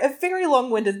 Sorry, a very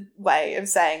long-winded way of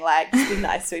saying, like, just be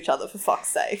nice to each other for fuck's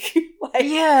sake. Like...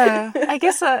 Yeah, I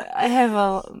guess I have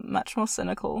a much more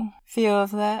cynical view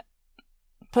of that.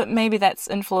 But maybe that's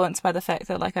influenced by the fact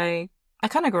that, like, I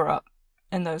kind of grew up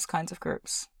in those kinds of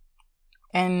groups.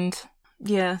 And,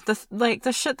 yeah,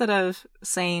 the shit that I've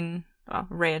seen,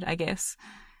 read, I guess,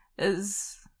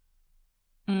 is...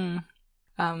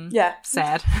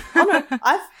 sad. Oh no,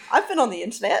 I've been on the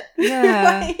internet.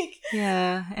 Yeah, like...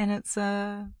 yeah, and it's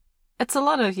a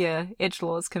lot of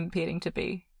edgelords competing to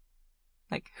be,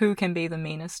 like, who can be the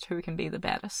meanest, who can be the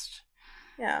baddest.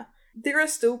 Yeah, there are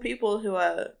still people who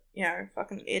are, you know,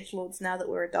 fucking edgelords now that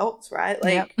we're adults, right?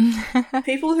 Like,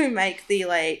 people who make the,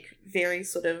 like, very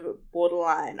sort of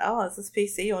borderline, oh, is this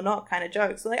PC or not kind of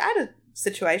jokes. So, like, I had a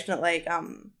situation that, like,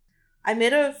 I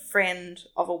met a friend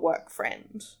of a work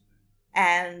friend.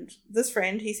 And this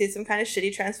friend, he said some kind of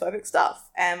shitty transphobic stuff,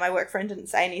 and my work friend didn't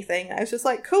say anything. I was just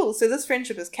like, cool, so this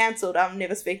friendship is cancelled. I'm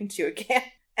never speaking to you again.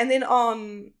 And then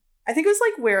on, I think it was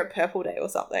like Wear It Purple Day or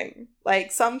something,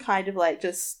 like some kind of, like,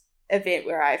 just event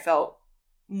where I felt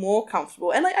more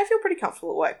comfortable. And, like, I feel pretty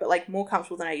comfortable at work, but, like, more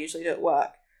comfortable than I usually do at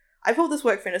work. I pulled this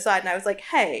work friend aside and I was like,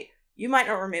 hey, you might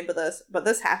not remember this, but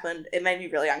this happened. It made me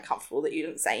really uncomfortable that you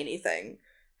didn't say anything.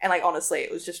 And, like, honestly,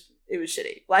 it was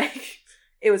shitty. Like...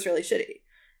 It was really shitty.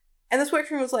 And this work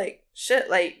friend was like, shit,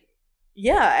 like,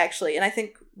 yeah, actually. And I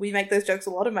think we make those jokes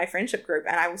a lot in my friendship group,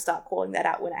 and I will start calling that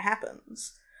out when it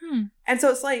happens. And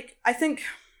so it's like, I think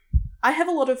I have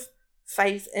a lot of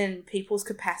faith in people's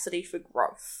capacity for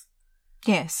growth.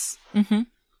 Yes.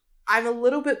 I'm a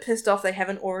little bit pissed off they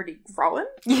haven't already grown.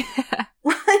 Yeah.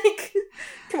 Like,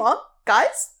 come on,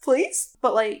 guys, please.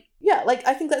 But, like, yeah, like,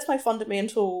 I think that's my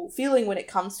fundamental feeling when it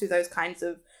comes to those kinds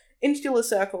of insular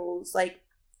circles. Like,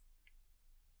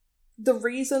 the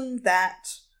reason that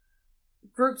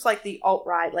groups like the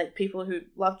alt-right, like people who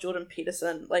love Jordan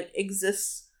Peterson, like,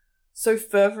 exist so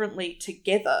fervently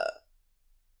together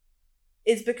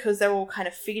is because they're all kind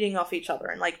of feeding off each other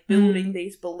and, like, building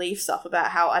these belief stuff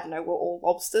about how, I don't know, we're all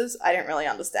lobsters. I don't really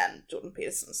understand Jordan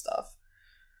Peterson stuff.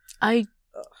 I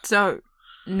don't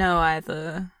know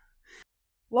either.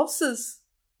 Lobsters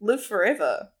live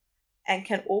forever and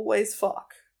can always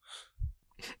fuck.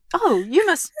 Oh,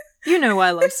 you know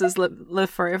why lobsters live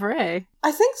forever, eh?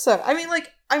 I think so. I mean,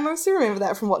 like, I mostly remember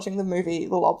that from watching the movie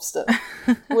The Lobster,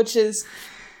 which is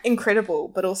incredible,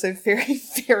 but also very,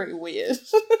 very weird.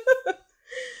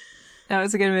 That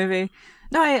was a good movie.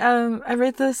 No, I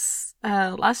read this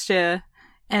last year,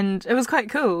 and it was quite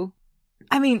cool.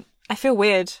 I mean, I feel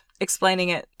weird explaining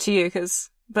it to you,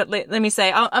 but let me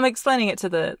say, I'm explaining it to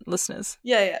the listeners.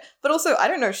 Yeah. But also, I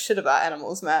don't know shit about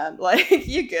animals, man. Like,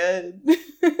 you're good.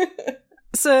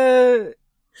 So,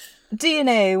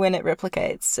 DNA, when it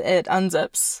replicates, it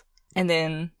unzips, and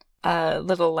then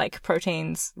little, like,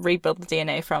 proteins rebuild the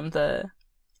DNA from the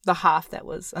the half that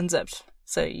was unzipped.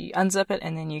 So you unzip it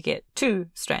and then you get 2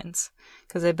 strands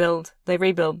because they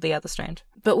rebuild the other strand.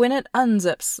 But when it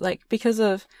unzips, like because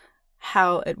of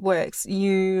how it works,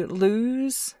 you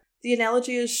lose The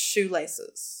analogy is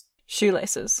shoelaces.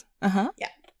 shoelaces. Uh-huh. Yeah.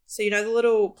 So you know the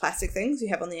little plastic things you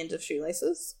have on the end of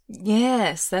shoelaces?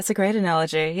 Yes, that's a great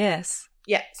analogy. Yes.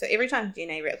 Yeah. So every time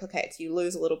DNA replicates, you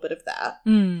lose a little bit of that.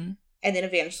 Mm. And then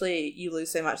eventually you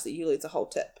lose so much that you lose a whole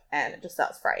tip and it just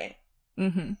starts fraying.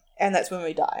 Mm-hmm. And that's when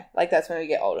we die. Like, that's when we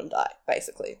get old and die,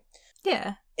 basically.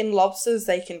 Yeah. In lobsters,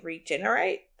 they can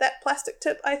regenerate that plastic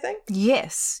tip, I think.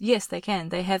 Yes, they can.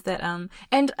 They have that,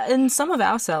 and in some of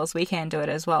our cells we can do it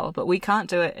as well, but we can't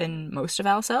do it in most of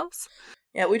our cells.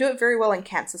 Yeah, we do it very well in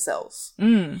cancer cells.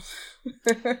 Mm.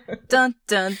 Dun,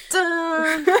 dun,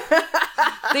 dun!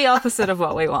 The opposite of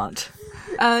what we want.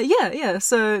 Yeah.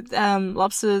 So,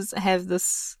 lobsters have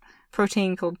this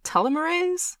protein called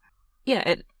telomerase. Yeah,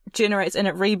 it generates and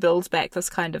it rebuilds back this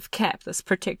kind of cap, this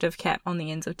protective cap on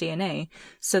the ends of DNA,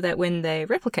 so that when they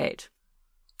replicate,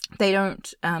 they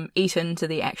don't eat into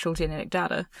the actual genetic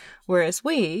data. Whereas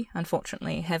we,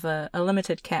 unfortunately, have a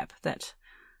limited cap that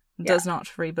does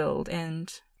not rebuild,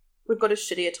 and we've got a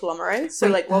shittier telomerase. So,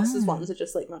 like, lobsters' ones are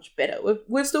just, like, much better.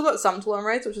 We've still got some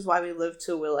telomerase, which is why we live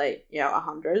till we're, like,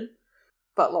 100.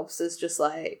 But lobsters just,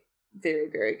 like, very,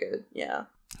 very good. Yeah.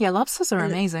 Yeah, lobsters are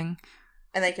amazing.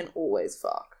 And they can always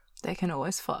fuck. They can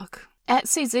always fuck. At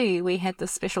CZ, we had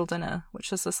this special dinner,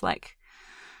 which is this, like,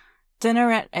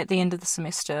 dinner at the end of the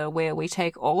semester where we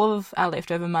take all of our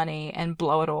leftover money and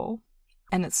blow it all.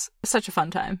 And it's such a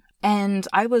fun time. And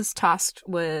I was tasked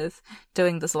with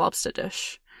doing this lobster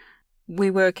dish. We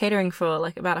were catering for,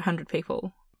 like, about 100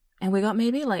 people. And we got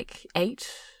maybe, like, 8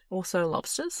 or so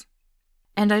lobsters.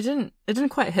 And it didn't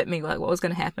quite hit me, like, what was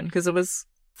going to happen, because it was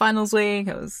finals week,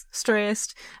 I was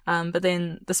stressed, but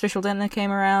then the special dinner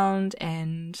came around,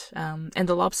 and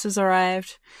the lobsters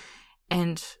arrived,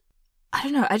 and I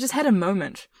don't know, I just had a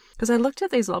moment, because I looked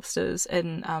at these lobsters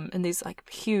in these, like,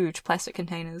 huge plastic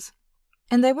containers,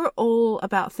 and they were all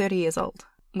about 30 years old,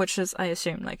 which is, I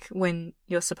assume, like, when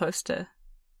you're supposed to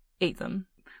eat them,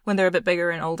 when they're a bit bigger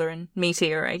and older and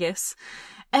meatier, I guess,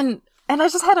 and I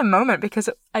just had a moment, because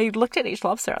I looked at each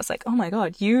lobster, I was like, oh my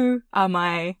god, you are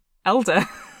my elder.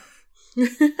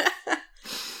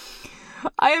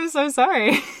 I am so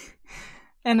sorry.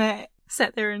 And I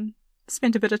sat there and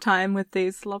spent a bit of time with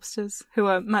these lobsters who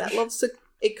are much... That lobster,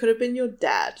 it could have been your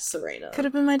dad, Serena. Could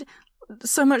have been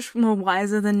so much more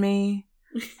wiser than me.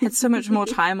 Had so much more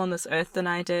time on this earth than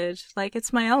I did. Like,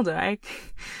 it's my elder.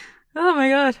 Oh my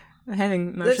god. I'm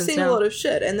having emotions They've seen now. a lot of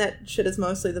shit, and that shit is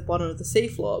mostly the bottom of the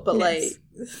seafloor, but, like,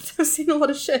 they've seen a lot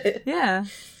of shit. Yeah.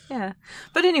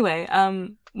 But anyway,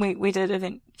 we did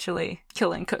eventually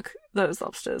kill and cook those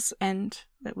lobsters, and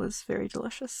it was very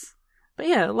delicious. But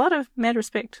yeah, a lot of mad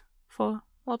respect for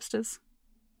lobsters.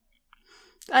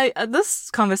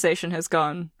 This conversation has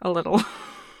gone a little...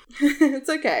 It's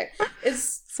okay.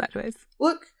 It's... sideways.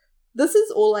 Look, this is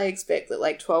all I expect that,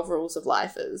 like, 12 Rules of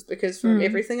Life is, because from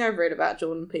everything I've read about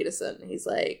Jordan Peterson, he's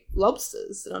like,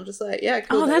 lobsters, and I'm just like, yeah,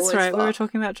 cool. Oh, that's right, we were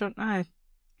talking about Jordan...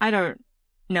 I don't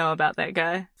know about that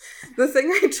guy. The thing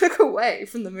I took away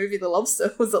from the movie The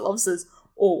Lobster was that lobsters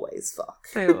always fuck.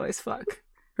 They always fuck.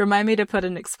 Remind me to put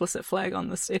an explicit flag on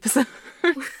this episode.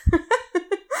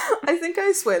 I think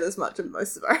I swear this much in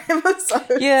most of our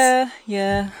episodes.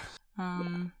 Yeah.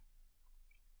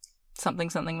 Something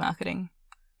marketing.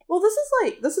 Well,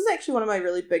 this is actually one of my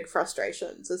really big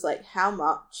frustrations, is, like, how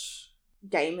much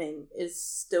gaming is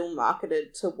still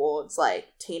marketed towards, like,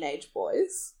 teenage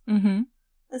boys. Mm-hmm.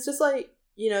 It's just, like,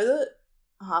 you know that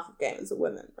half of gamers are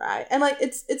women, right? And, like,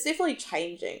 it's definitely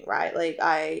changing, right? Like,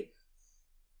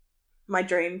 my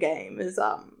dream game is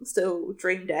still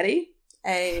Dream Daddy,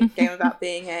 a game about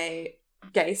being a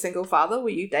gay single father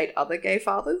where you date other gay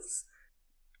fathers.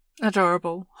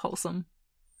 Adorable, wholesome.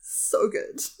 So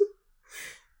good.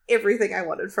 Everything I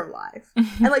wanted from life.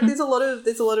 And, like, there's a lot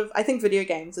of I think video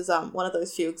games is one of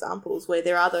those few examples where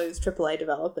there are those AAA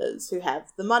developers who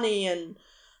have the money and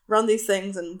run these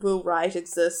things, and Will Wright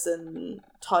exists and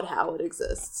Todd Howard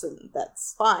exists, and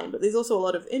that's fine. But there's also a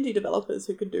lot of indie developers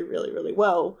who can do really, really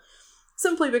well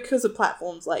simply because of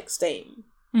platforms like Steam.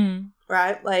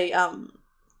 Right? Like,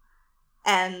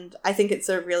 and I think it's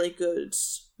a really good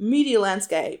media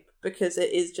landscape because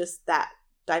it is just that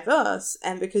diverse,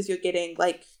 and because you're getting,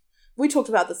 like, we talked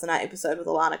about this in our episode with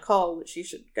Alana Cole, which you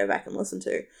should go back and listen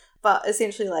to, but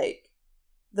essentially, like,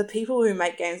 the people who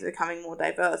make games are becoming more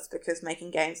diverse because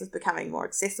making games is becoming more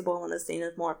accessible and is seen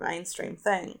as more of a mainstream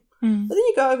thing. But then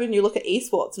you go over and you look at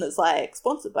esports and it's like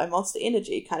sponsored by Monster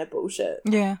Energy kind of bullshit.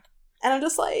 Yeah. And I'm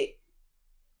just like,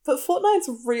 but Fortnite's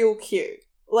real cute.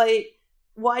 Like,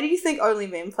 why do you think only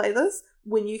men play this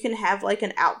when you can have, like,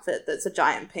 an outfit that's a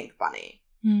giant pink bunny?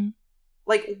 Mm.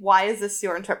 Like, why is this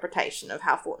your interpretation of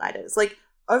how Fortnite is? Like,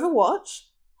 Overwatch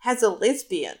has a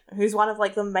lesbian who's one of,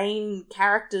 like, the main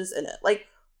characters in it. Like,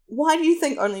 why do you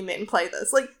think only men play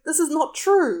this? Like, this is not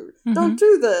true. Mm-hmm. Don't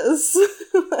do this.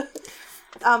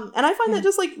 And I find that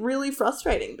just, like, really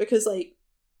frustrating because, like,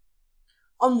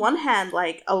 on one hand,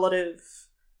 like, a lot of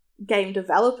game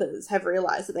developers have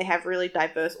realized that they have really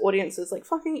diverse audiences. Like,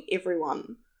 fucking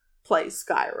everyone plays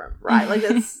Skyrim, right? Like,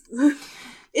 it's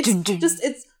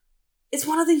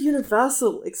one of the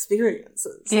universal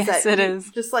experiences. Yes, it is.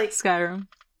 Just like Skyrim.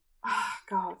 Oh,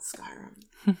 God,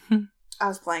 Skyrim. I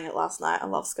was playing it last night. I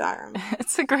love Skyrim.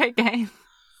 It's a great game.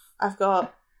 I've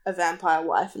got a vampire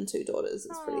wife and 2 daughters.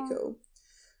 It's pretty cool.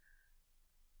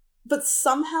 But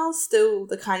somehow still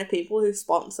the kind of people who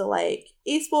sponsor, like,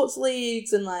 esports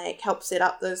leagues and, like, help set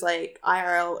up those, like,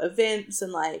 IRL events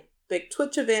and, like, big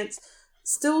Twitch events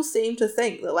still seem to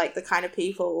think that, like, the kind of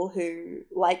people who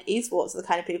like esports are the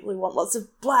kind of people who want lots of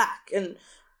black and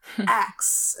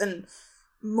axe and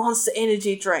Monster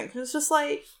Energy drink. And it's just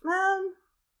like, man,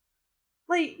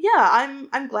 like, yeah,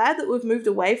 I'm glad that we've moved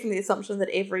away from the assumption that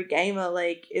every gamer,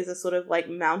 like, is a sort of, like,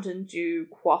 Mountain Dew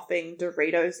quaffing,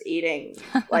 Doritos eating,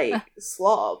 like,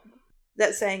 slob.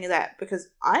 That's saying that because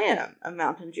I am a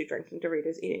Mountain Dew drinking,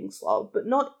 Doritos eating slob, but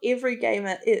not every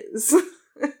gamer is.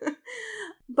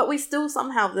 But we still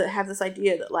somehow have this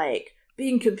idea that, like,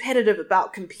 being competitive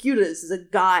about computers is a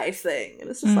guy thing. And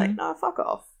it's just like, no, fuck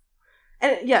off.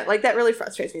 And yeah, like, that really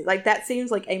frustrates me. Like, that seems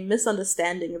like a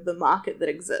misunderstanding of the market that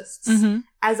exists,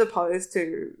 as opposed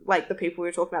to, like, the people we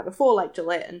were talking about before, like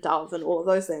Gillette and Dove and all of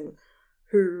those things,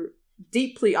 who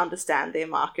deeply understand their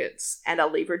markets and are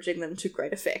leveraging them to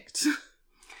great effect.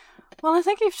 Well, I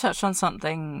think you've touched on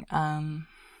something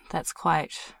that's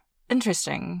quite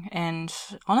interesting and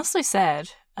honestly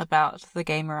sad about the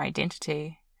gamer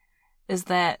identity, is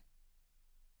that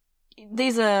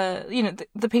these are, you know,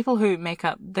 the people who make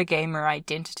up the gamer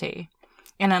identity,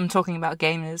 and I'm talking about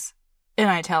gamers in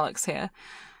italics here,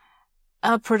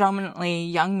 are predominantly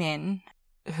young men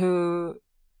who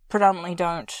predominantly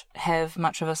don't have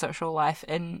much of a social life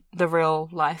in the real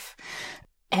life,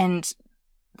 and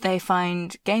they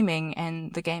find gaming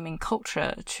and the gaming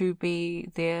culture to be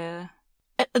their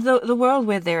the world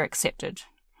where they're accepted,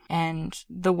 and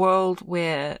the world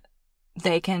where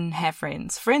they can have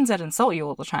friends that insult you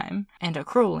all the time and are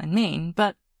cruel and mean,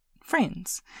 but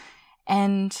friends.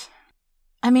 And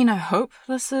I mean, I hope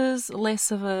this is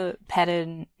less of a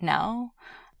pattern now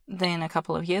than a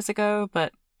couple of years ago,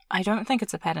 but I don't think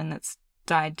it's a pattern that's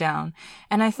died down.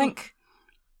 And I think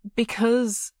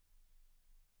because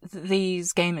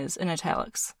these gamers in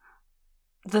italics,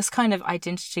 this kind of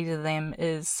identity to them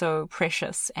is so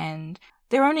precious, and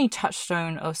their only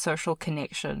touchstone of social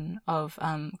connection, of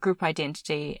group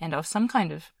identity, and of some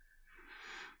kind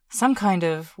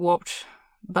of warped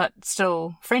but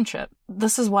still friendship.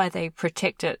 This is why they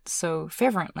protect it so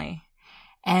fervently.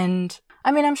 And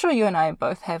I mean, I'm sure you and I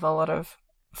both have a lot of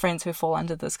friends who fall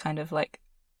under this kind of, like,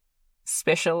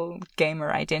 special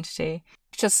gamer identity,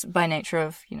 just by nature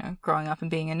of, you know, growing up and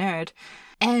being a nerd.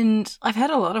 And I've had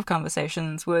a lot of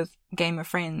conversations with gamer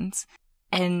friends,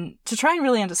 and to try and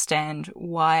really understand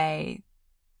why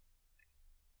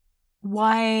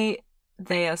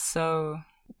they are so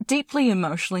deeply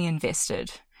emotionally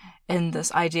invested in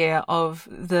this idea of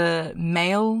the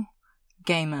male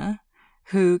gamer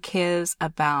who cares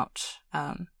about,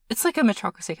 it's like a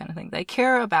meritocracy kind of thing. They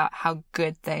care about how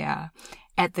good they are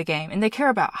at the game, and they care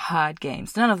about hard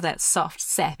games. None of that soft,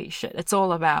 sappy shit. It's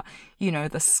all about, you know,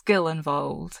 the skill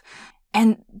involved.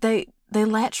 And they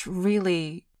latch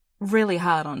really, really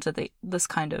hard onto this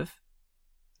kind of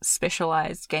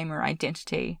specialized gamer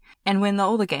identity. And when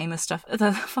all the gamer stuff,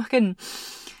 the fucking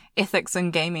ethics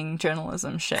and gaming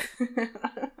journalism shit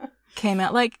came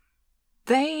out, like,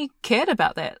 they cared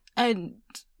about that. And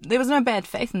there was no bad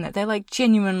faith in that. They, like,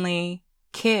 genuinely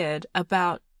cared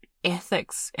about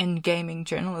ethics in gaming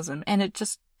journalism, and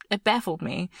it baffled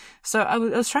me. So I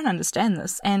was trying to understand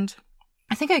this, and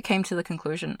I think I came to the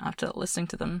conclusion after listening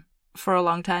to them for a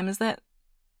long time is that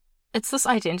it's this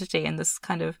identity and this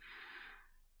kind of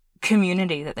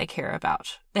community that they care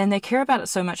about, and they care about it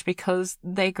so much because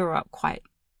they grew up quite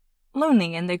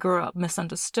lonely, and they grew up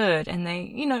misunderstood, and they,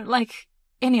 you know, like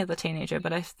any other teenager,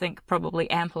 but I think probably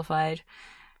amplified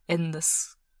in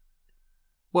this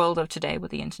world of today with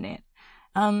the internet.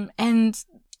 And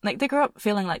like, they grew up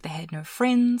feeling like they had no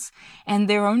friends, and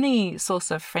their only source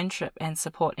of friendship and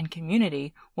support and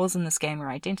community was in this gamer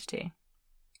identity.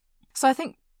 So I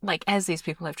think like, as these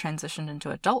people have transitioned into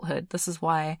adulthood, this is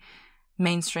why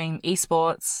mainstream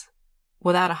esports,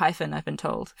 without a hyphen, I've been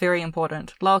told, very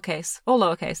important, lowercase, or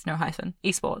lowercase, no hyphen,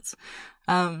 esports,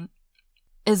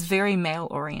 is very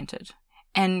male-oriented,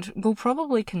 and will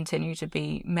probably continue to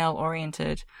be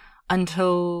male-oriented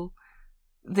until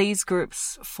these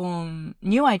groups form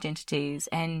new identities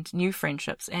and new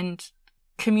friendships and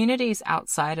communities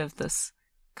outside of this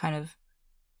kind of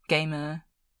gamer,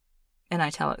 in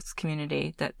italics,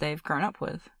 community that they've grown up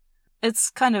with. It's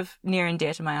kind of near and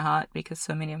dear to my heart because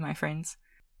so many of my friends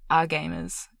are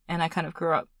gamers, and I kind of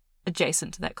grew up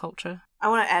adjacent to that culture. I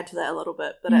want to add to that a little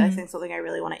bit, but I think something I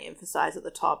really want to emphasize at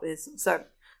the top is, so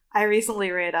I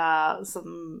recently read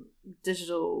some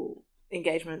digital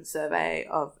engagement survey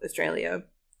of Australia,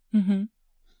 Mm-hmm.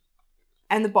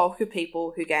 and the bulk of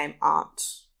people who game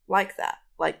aren't like that.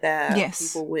 Like, they're Yes.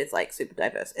 people with, like, super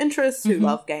diverse interests, who Mhm.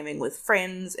 love gaming with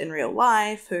friends in real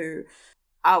life, who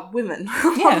are women a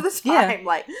lot of the Yeah, time.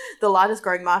 Like, the largest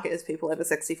growing market is people over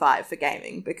 65 for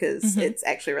gaming, because Mhm. it's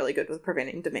actually really good with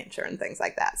preventing dementia and things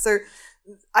like that. So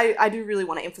I do really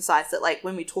want to emphasize that, like,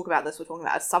 when we talk about this, we're talking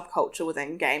about a subculture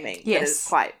within gaming that is Yes.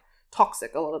 quite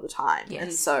toxic a lot of the time. Yes.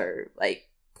 And so, like,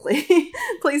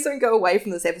 please don't go away from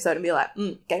this episode and be like,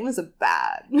 gamers are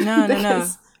bad. No, no, no.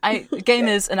 Because-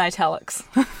 Gamers in italics.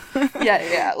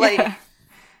 yeah, like, Yeah.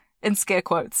 In scare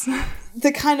quotes.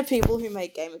 the kind of people who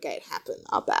make Gamergate happen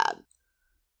are bad.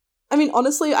 I mean,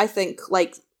 honestly, I think,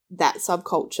 like, that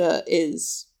subculture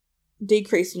is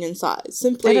decreasing in size.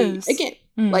 Simply, It is. again,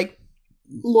 Mm. like,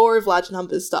 law of large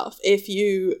numbers stuff. If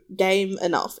you game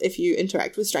enough, if you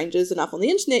interact with strangers enough on the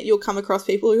internet, you'll come across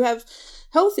people who have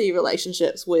healthy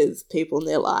relationships with people in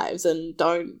their lives and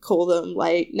don't call them,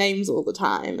 like, names all the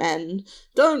time and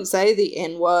don't say the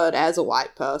N-word as a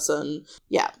white person.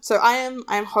 Yeah, so I am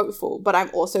hopeful, but I'm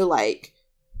also, like,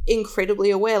 incredibly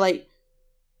aware, like,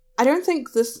 I don't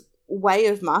think this way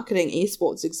of marketing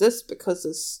esports exists because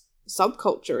this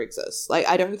subculture exists. Like,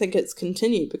 I don't think it's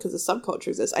continued because the subculture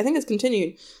exists. I think it's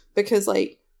continued because,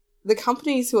 like, the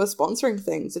companies who are sponsoring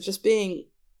things are just being,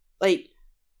 like,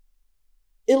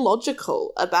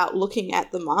 illogical about looking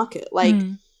at the market. Like,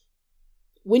 Mm.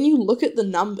 when you look at the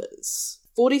numbers,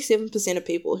 47% of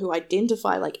people who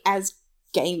identify, like, as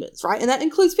gamers, right? And that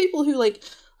includes people who, like,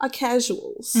 are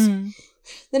casuals. Mm.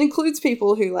 That includes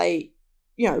people who, like,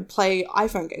 you know, play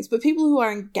iPhone games, but people who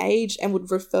are engaged and would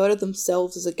refer to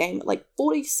themselves as a gamer, like,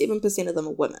 47% of them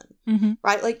are women, Mhm.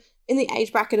 right? Like, in the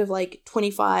age bracket of, like,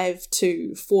 25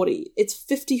 to 40, it's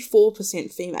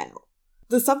 54% female.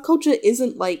 The subculture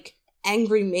isn't, like,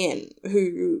 angry men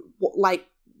who, like,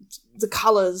 the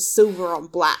colors silver on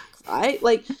black, right?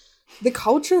 Like, the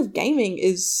culture of gaming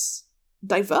is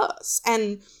diverse.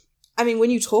 And, I mean, when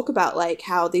you talk about, like,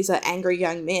 how these are angry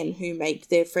young men who make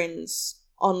their friends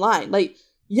online, like,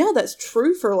 yeah, that's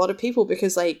true for a lot of people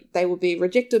because, like, they will be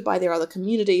rejected by their other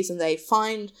communities and they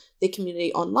find their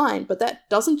community online. But that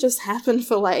doesn't just happen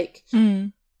for, like,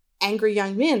 Mm. angry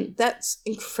young men. That's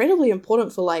incredibly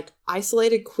important for, like,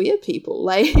 isolated queer people.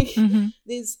 Like, Mhm.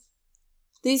 there's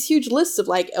these huge lists of,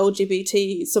 like,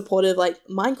 LGBT supportive, like,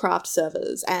 Minecraft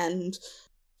servers and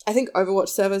I think Overwatch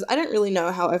servers. I don't really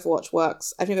know how Overwatch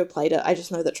works. I've never played it. I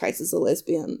just know that Trace is a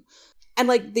lesbian. And,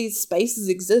 like, these spaces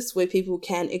exist where people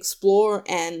can explore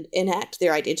and enact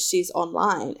their identities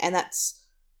online, and that's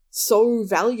so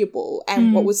valuable.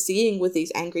 And what we're seeing with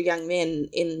these angry young men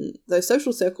in those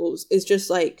social circles is just,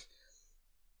 like,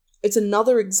 it's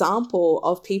another example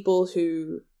of people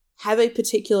who have a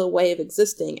particular way of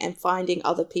existing and finding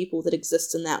other people that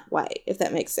exist in that way, if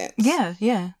that makes sense. Yeah,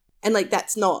 yeah. And, like,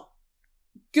 that's not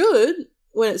good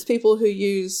when it's people who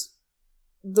use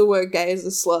the word gay as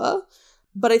a slur.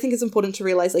 But I think it's important to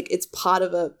realize, like, it's part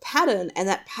of a pattern, and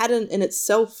that pattern in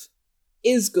itself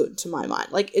is good to my mind.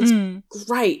 Like, it's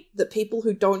great that people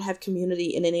who don't have community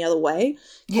in any other way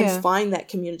can find that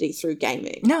community through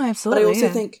gaming. No, absolutely. But I also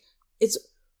think it's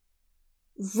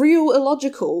real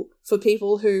illogical for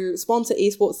people who sponsor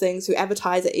esports things, who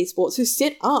advertise at esports, who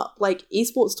set up, like,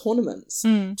 esports tournaments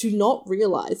to not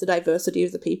realize the diversity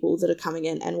of the people that are coming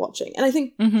in and watching. And I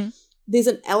think there's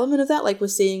an element of that, like, we're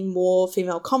seeing more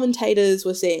female commentators,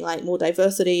 we're seeing, like, more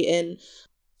diversity in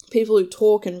people who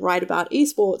talk and write about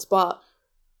esports, but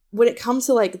when it comes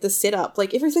to, like, the setup,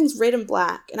 like, everything's red and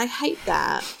black, and I hate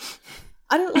that.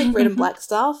 I don't like red and black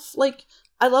stuff. Like,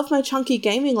 I love my chunky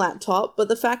gaming laptop, but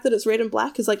the fact that it's red and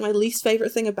black is, like, my least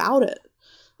favorite thing about it.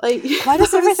 Like, why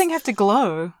does everything have to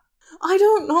glow? I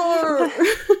don't know.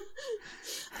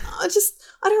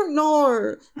 I don't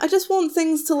know. I just want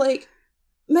things to, like,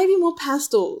 maybe more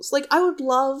pastels. Like, I would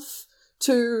love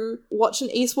to watch an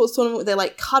esports tournament where they,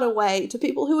 like, cut away to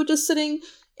people who are just sitting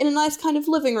in a nice kind of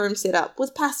living room setup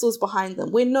with pastels behind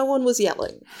them where no one was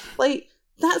yelling. Like,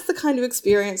 that's the kind of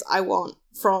experience I want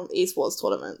from esports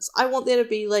tournaments. I want there to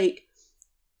be, like,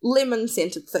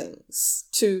 lemon-scented things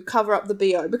to cover up the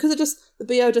BO, because the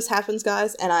BO just happens,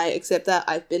 guys, and I accept that.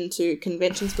 I've been to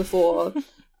conventions before.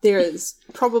 There is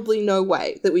probably no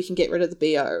way that we can get rid of the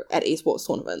BO at esports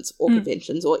tournaments or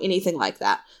conventions or anything like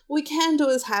that. What we can do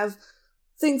is have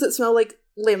things that smell like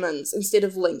lemons instead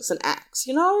of Lynx and Axe,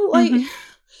 you know? Like, and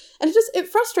it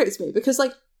frustrates me because,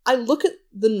 like, I look at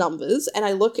the numbers and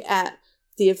I look at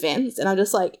the events and I'm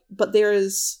just like, but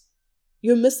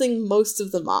you're missing most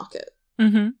of the market.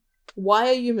 Why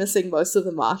are you missing most of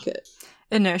the market?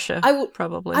 Inertia,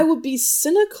 probably. I would be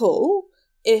cynical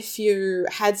if you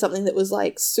had something that was,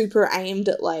 like, super aimed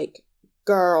at, like,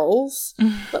 girls.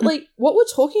 But, like, what we're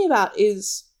talking about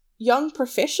is young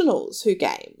professionals who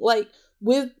game. Like,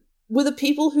 we're the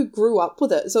people who grew up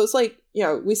with it. So it's like, you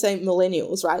know, we say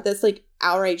millennials, right? That's, like,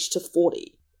 our age to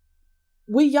 40.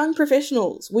 We're young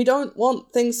professionals. We don't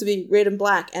want things to be red and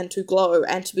black and to glow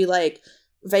and to be, like,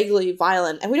 vaguely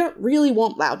violent. And we don't really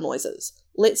want loud noises.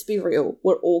 Let's be real.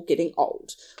 We're all getting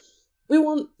old. We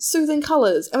want soothing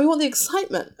colours, and we want the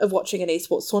excitement of watching an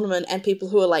esports tournament and people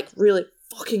who are, like, really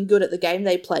fucking good at the game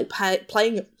they play,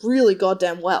 playing it really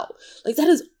goddamn well. Like, that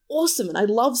is awesome, and I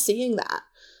love seeing that.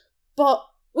 But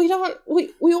we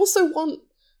also want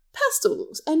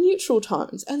pastels and neutral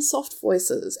tones and soft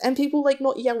voices and people, like,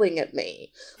 not yelling at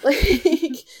me.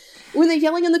 Like, when they're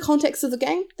yelling in the context of the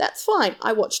game, that's fine.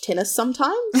 I watch tennis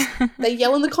sometimes. They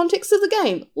yell in the context of the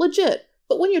game. Legit.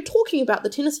 But when you're talking about the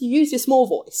tennis, you use your small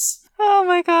voice. Oh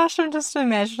my gosh, I'm just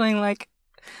imagining, like,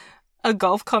 a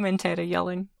golf commentator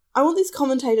yelling. I want these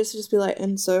commentators to just be like,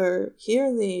 and so here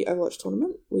in the Overwatch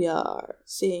tournament, we are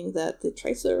seeing that the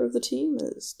Tracer of the team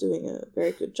is doing a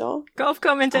very good job. Golf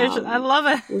commentation, I love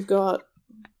it. We've got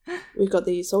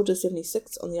the Soldier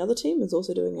 76 on the other team is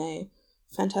also doing a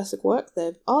fantastic work.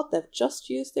 They've just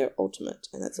used their ultimate,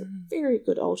 and that's a very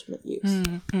good ultimate use.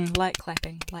 Light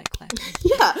clapping.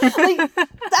 Yeah, like,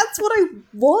 that's what I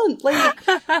want. Like,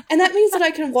 and that means that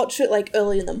I can watch it, like,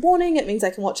 early in the morning. It means I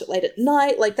can watch it late at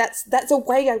night. Like, that's a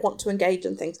way I want to engage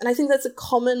in things. And I think that's a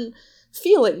common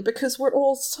feeling because we're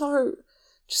all so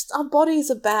just, our bodies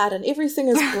are bad and everything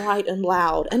is bright and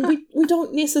loud, and we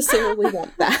don't necessarily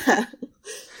want that.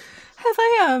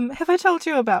 Have I told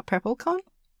you about PurpleCon?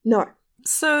 No.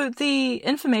 So the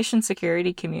information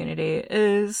security community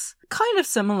is kind of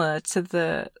similar to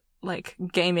the, like,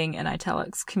 gaming in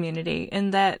italics community in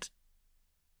that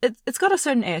it's got a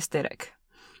certain aesthetic.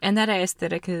 And that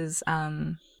aesthetic is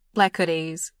black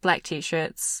hoodies, black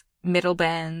t-shirts, metal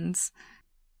bands,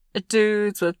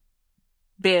 dudes with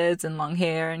beards and long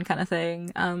hair and kind of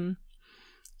thing. And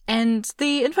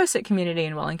the InfoSec community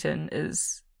in Wellington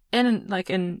is, and like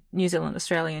in New Zealand,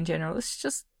 Australia in general, it's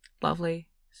just lovely.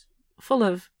 Full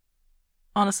of,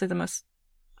 honestly, the most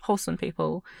wholesome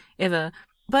people ever.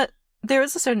 But there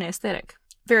is a certain aesthetic.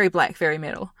 Very black, very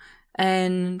metal.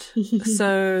 And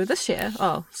so last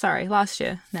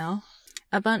year now,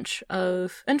 a bunch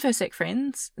of InfoSec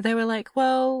friends, they were like,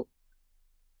 well,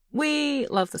 we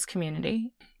love this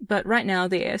community, but right now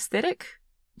the aesthetic,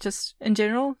 just in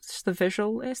general, just the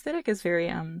visual aesthetic is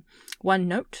very one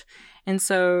note. And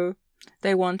so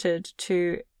they wanted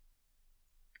to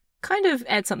kind of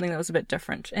add something that was a bit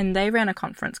different, and they ran a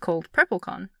conference called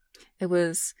PurpleCon. It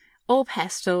was all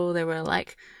pastel. There were,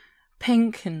 like,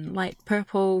 pink and light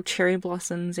purple cherry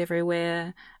blossoms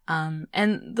everywhere,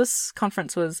 and this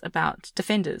conference was about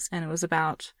Defenders, and it was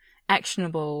about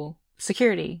actionable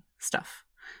security stuff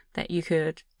that you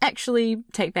could actually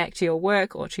take back to your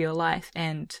work or to your life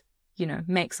and, you know,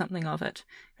 make something of it,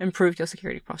 improve your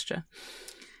security posture.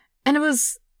 And it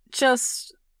was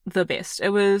just the best. It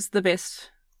was the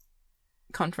best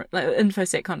conference, like,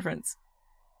 InfoSec conference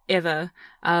ever.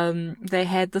 They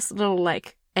had this little,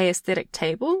 like, aesthetic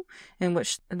table in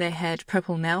which they had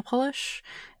purple nail polish,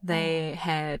 they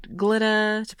had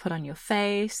glitter to put on your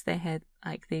face, they had,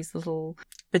 like, these little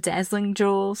bedazzling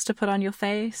jewels to put on your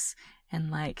face, and,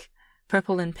 like,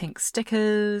 purple and pink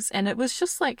stickers, and it was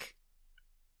just, like,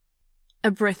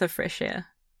 a breath of fresh air.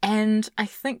 And I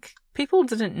think people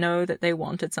didn't know that they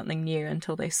wanted something new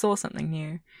until they saw something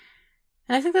new.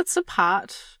 And I think that's a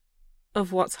part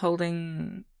of what's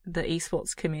holding the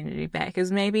esports community back,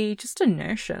 is maybe just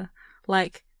inertia.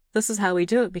 Like, this is how we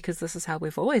do it because this is how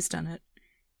we've always done it.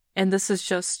 And this is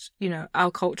just, you know,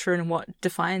 our culture and what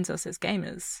defines us as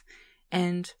gamers.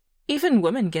 And even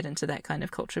women get into that kind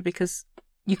of culture because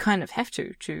you kind of have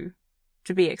to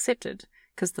be accepted,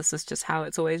 because this is just how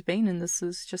it's always been and this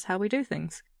is just how we do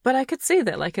things. But I could see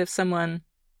that, like, if someone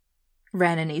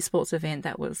ran an esports event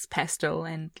that was pastel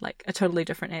and like a totally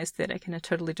different aesthetic and a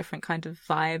totally different kind of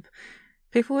vibe,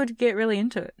 people would get really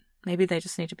into it. Maybe they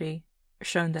just need to be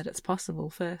shown that it's possible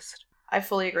first. I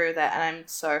fully agree with that, and I'm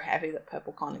so happy that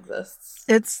PurpleCon exists.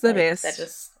 It's the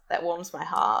best. That warms my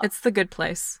heart. It's the good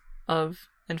place of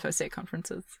InfoSec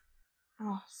conferences.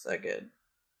 Oh, so good.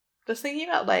 Just thinking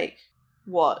about like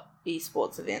what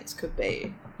esports events could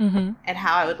be, mm-hmm. and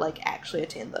how I would like actually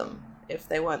attend them if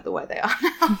they weren't the way they are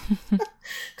now.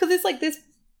 Because there's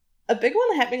a big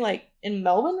one happening like in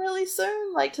Melbourne really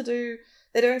soon. Like they're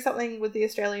doing something with the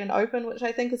Australian Open, which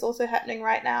I think is also happening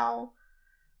right now.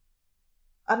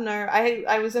 I don't know.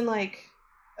 I was in like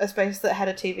a space that had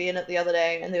a TV in it the other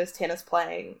day, and there was tennis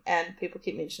playing, and people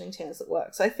keep mentioning tennis at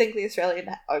work. So I think the Australian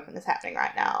Open is happening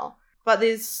right now. But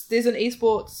there's an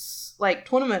esports like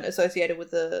tournament associated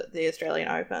with the Australian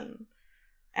Open,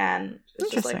 and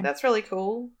it's just like, that's really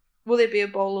cool. Will there be a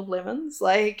bowl of lemons?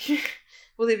 Like,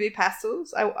 will there be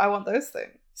pastels? I want those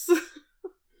things.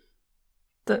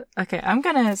 Okay, I'm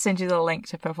gonna send you the link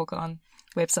to PurpleCon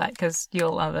website because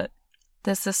you'll love it.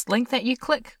 There's this link that you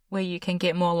click where you can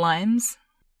get more limes.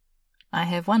 I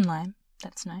have 1 lime.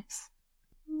 That's nice.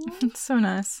 It's so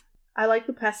nice. I like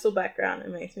the pastel background.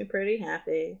 It makes me pretty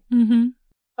happy. Mm-hmm.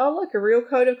 Oh, look, a real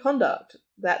code of conduct.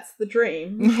 That's the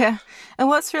dream. Yeah. And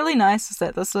what's really nice is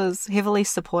that this was heavily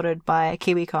supported by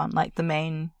KiwiCon, like the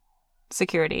main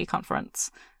security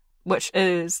conference, which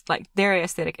is, like, their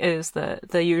aesthetic is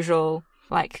the usual,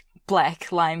 like,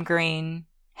 black, lime green,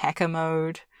 hacker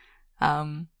mode,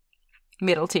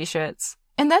 metal t-shirts.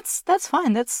 And that's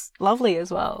fine. That's lovely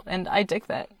as well. And I dig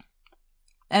that.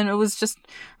 And it was just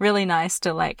really nice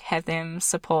to, like, have them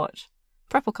support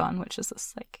PurpleCon, which is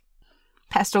this, like,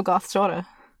 pastel goth daughter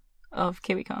of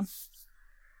KiwiCon.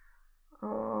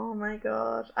 Oh my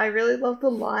god. I really love the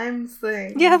limes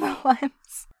thing. Yeah, the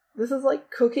limes. This is like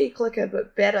Cookie Clicker,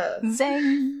 but better.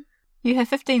 Zing! You have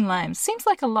 15 limes. Seems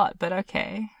like a lot, but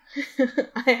okay.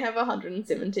 I have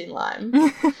 117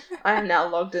 limes. I am now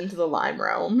logged into the lime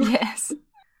realm. Yes.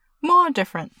 More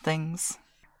different things.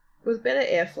 With better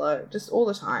airflow, just all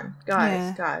the time.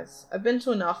 Guys, I've been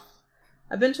to enough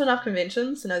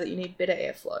conventions to know that you need better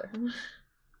airflow.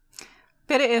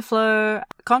 Better airflow.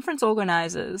 Conference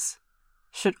organizers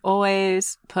should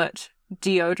always put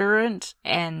deodorant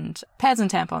and pads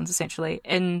and tampons, essentially,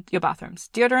 in your bathrooms.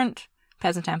 Deodorant,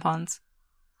 pads and tampons.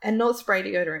 And not spray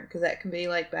deodorant, because that can be,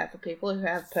 like, bad for people who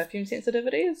have perfume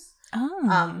sensitivities.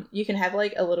 Oh. You can have,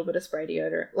 like, a little bit of spray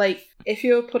deodorant. Like, if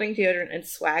you're putting deodorant in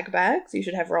swag bags, you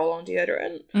should have roll-on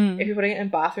deodorant. If you're putting it in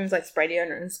bathrooms, like, spray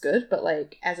deodorant is good, but,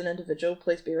 like, as an individual,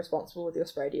 please be responsible with your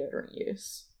spray deodorant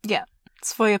use. Yeah.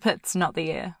 It's for your pits, not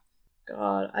the air.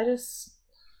 God, I just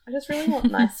really want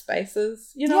nice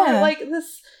spaces. You know, Yeah. like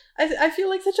this. I feel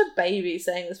like such a baby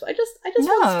saying this, but I just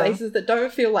want spaces that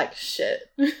don't feel like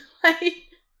shit. Like,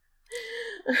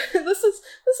 this is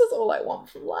all I want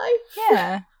from life.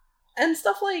 Yeah. And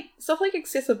stuff like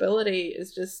accessibility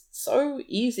is just so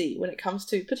easy when it comes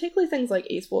to particularly things like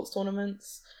esports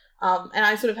tournaments. And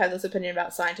I sort of have this opinion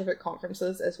about scientific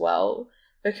conferences as well,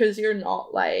 because you're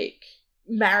not like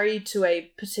married to a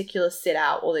particular set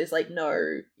out, or there's like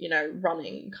no,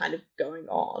 running kind of going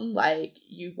on. Like,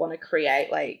 you want to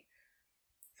create, like,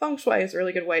 feng shui is a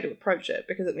really good way to approach it,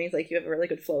 because it means like you have a really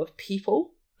good flow of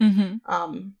people,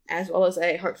 as well as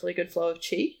a hopefully good flow of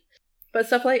chi. But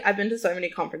stuff like, I've been to so many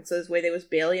conferences where there was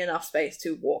barely enough space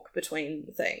to walk between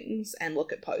things and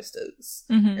look at posters.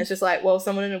 It's just like, well,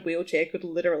 someone in a wheelchair could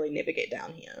literally never get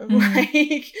down here.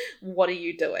 Like, what are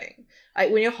you doing? Like,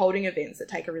 when you're holding events that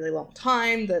take a really long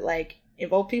time, that like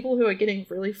involve people who are getting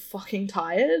really fucking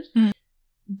tired,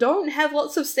 don't have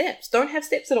lots of steps. Don't have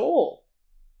steps at all.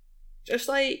 Just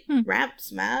like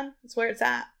ramps, man. That's where it's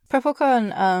at.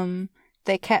 PurpleCon,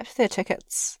 they capped their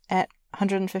tickets at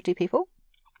 150 people.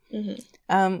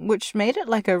 Which made it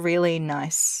like a really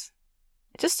nice,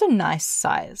 just a nice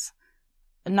size,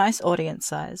 a nice audience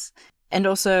size, and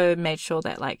also made sure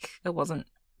that like it wasn't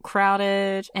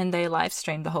crowded, and they live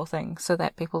streamed the whole thing so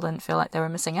that people didn't feel like they were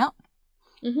missing out.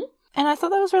 And I thought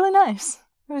that was really nice.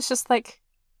 It was just like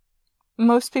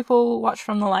most people watch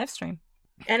from the live stream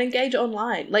and engage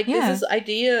online. Like, there's this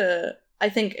idea, I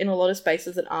think, in a lot of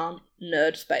spaces that aren't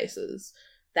nerd spaces,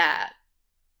 that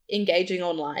engaging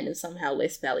online is somehow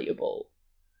less valuable.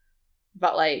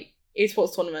 But like,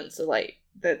 esports tournaments are like,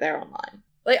 they're online.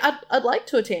 Like, I'd like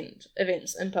to attend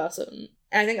events in person,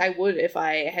 and I think I would if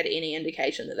I had any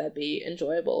indication that that'd be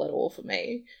enjoyable at all for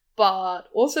me. But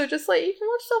also, just like, you can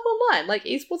watch stuff online. Like,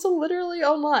 esports are literally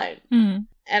online.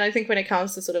 And I think when it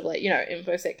comes to sort of like,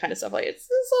 InfoSec kind of stuff, like, it's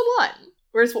online.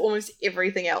 Whereas for almost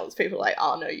everything else, people are like,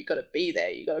 oh no, you gotta be there,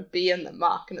 you gotta be in the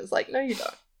muck. And it's like, no, you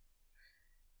don't.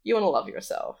 You want to love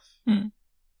yourself.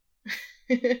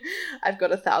 I've got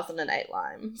 1,008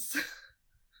 limes.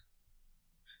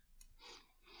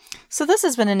 So this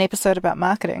has been an episode about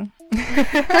marketing.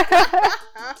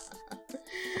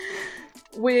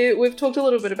 We've talked a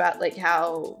little bit about like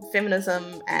how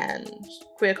feminism and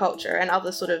queer culture and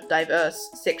other sort of diverse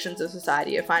sections of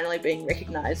society are finally being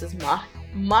recognized as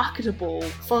marketable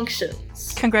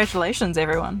functions. Congratulations,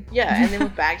 everyone. Yeah, and then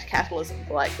we've bagged capitalism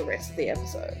for like the rest of the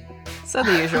episode. So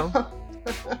the usual.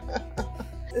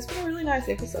 It's been a really nice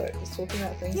episode, just talking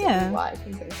about things that we like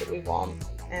and things that we want,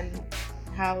 and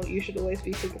how you should always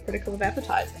be super critical of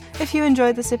advertising. If you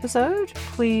enjoyed this episode,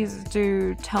 please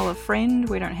do tell a friend.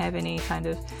 We don't have any kind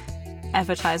of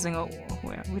advertising, or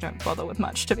we don't bother with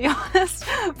much, to be honest.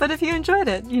 But if you enjoyed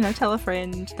it, tell a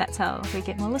friend. That's how we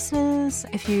get more listeners.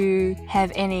 If you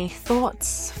have any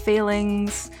thoughts,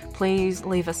 feelings, please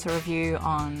leave us a review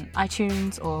on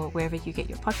iTunes or wherever you get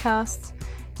your podcasts.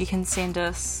 You can send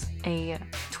us a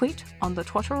tweet on the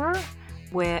Twitterer.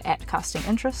 We're at Casting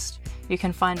Interest. You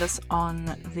can find us on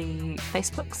the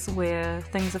Facebooks, we're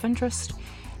Things of Interest,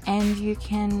 and you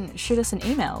can shoot us an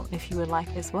email if you would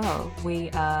like as well. We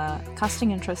are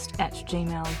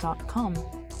castinginterest@gmail.com.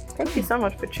 Thank you so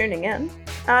much for tuning in.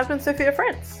 I've been Sophia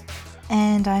France.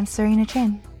 And I'm Serena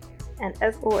Chen. And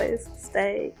as always,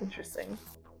 stay interesting.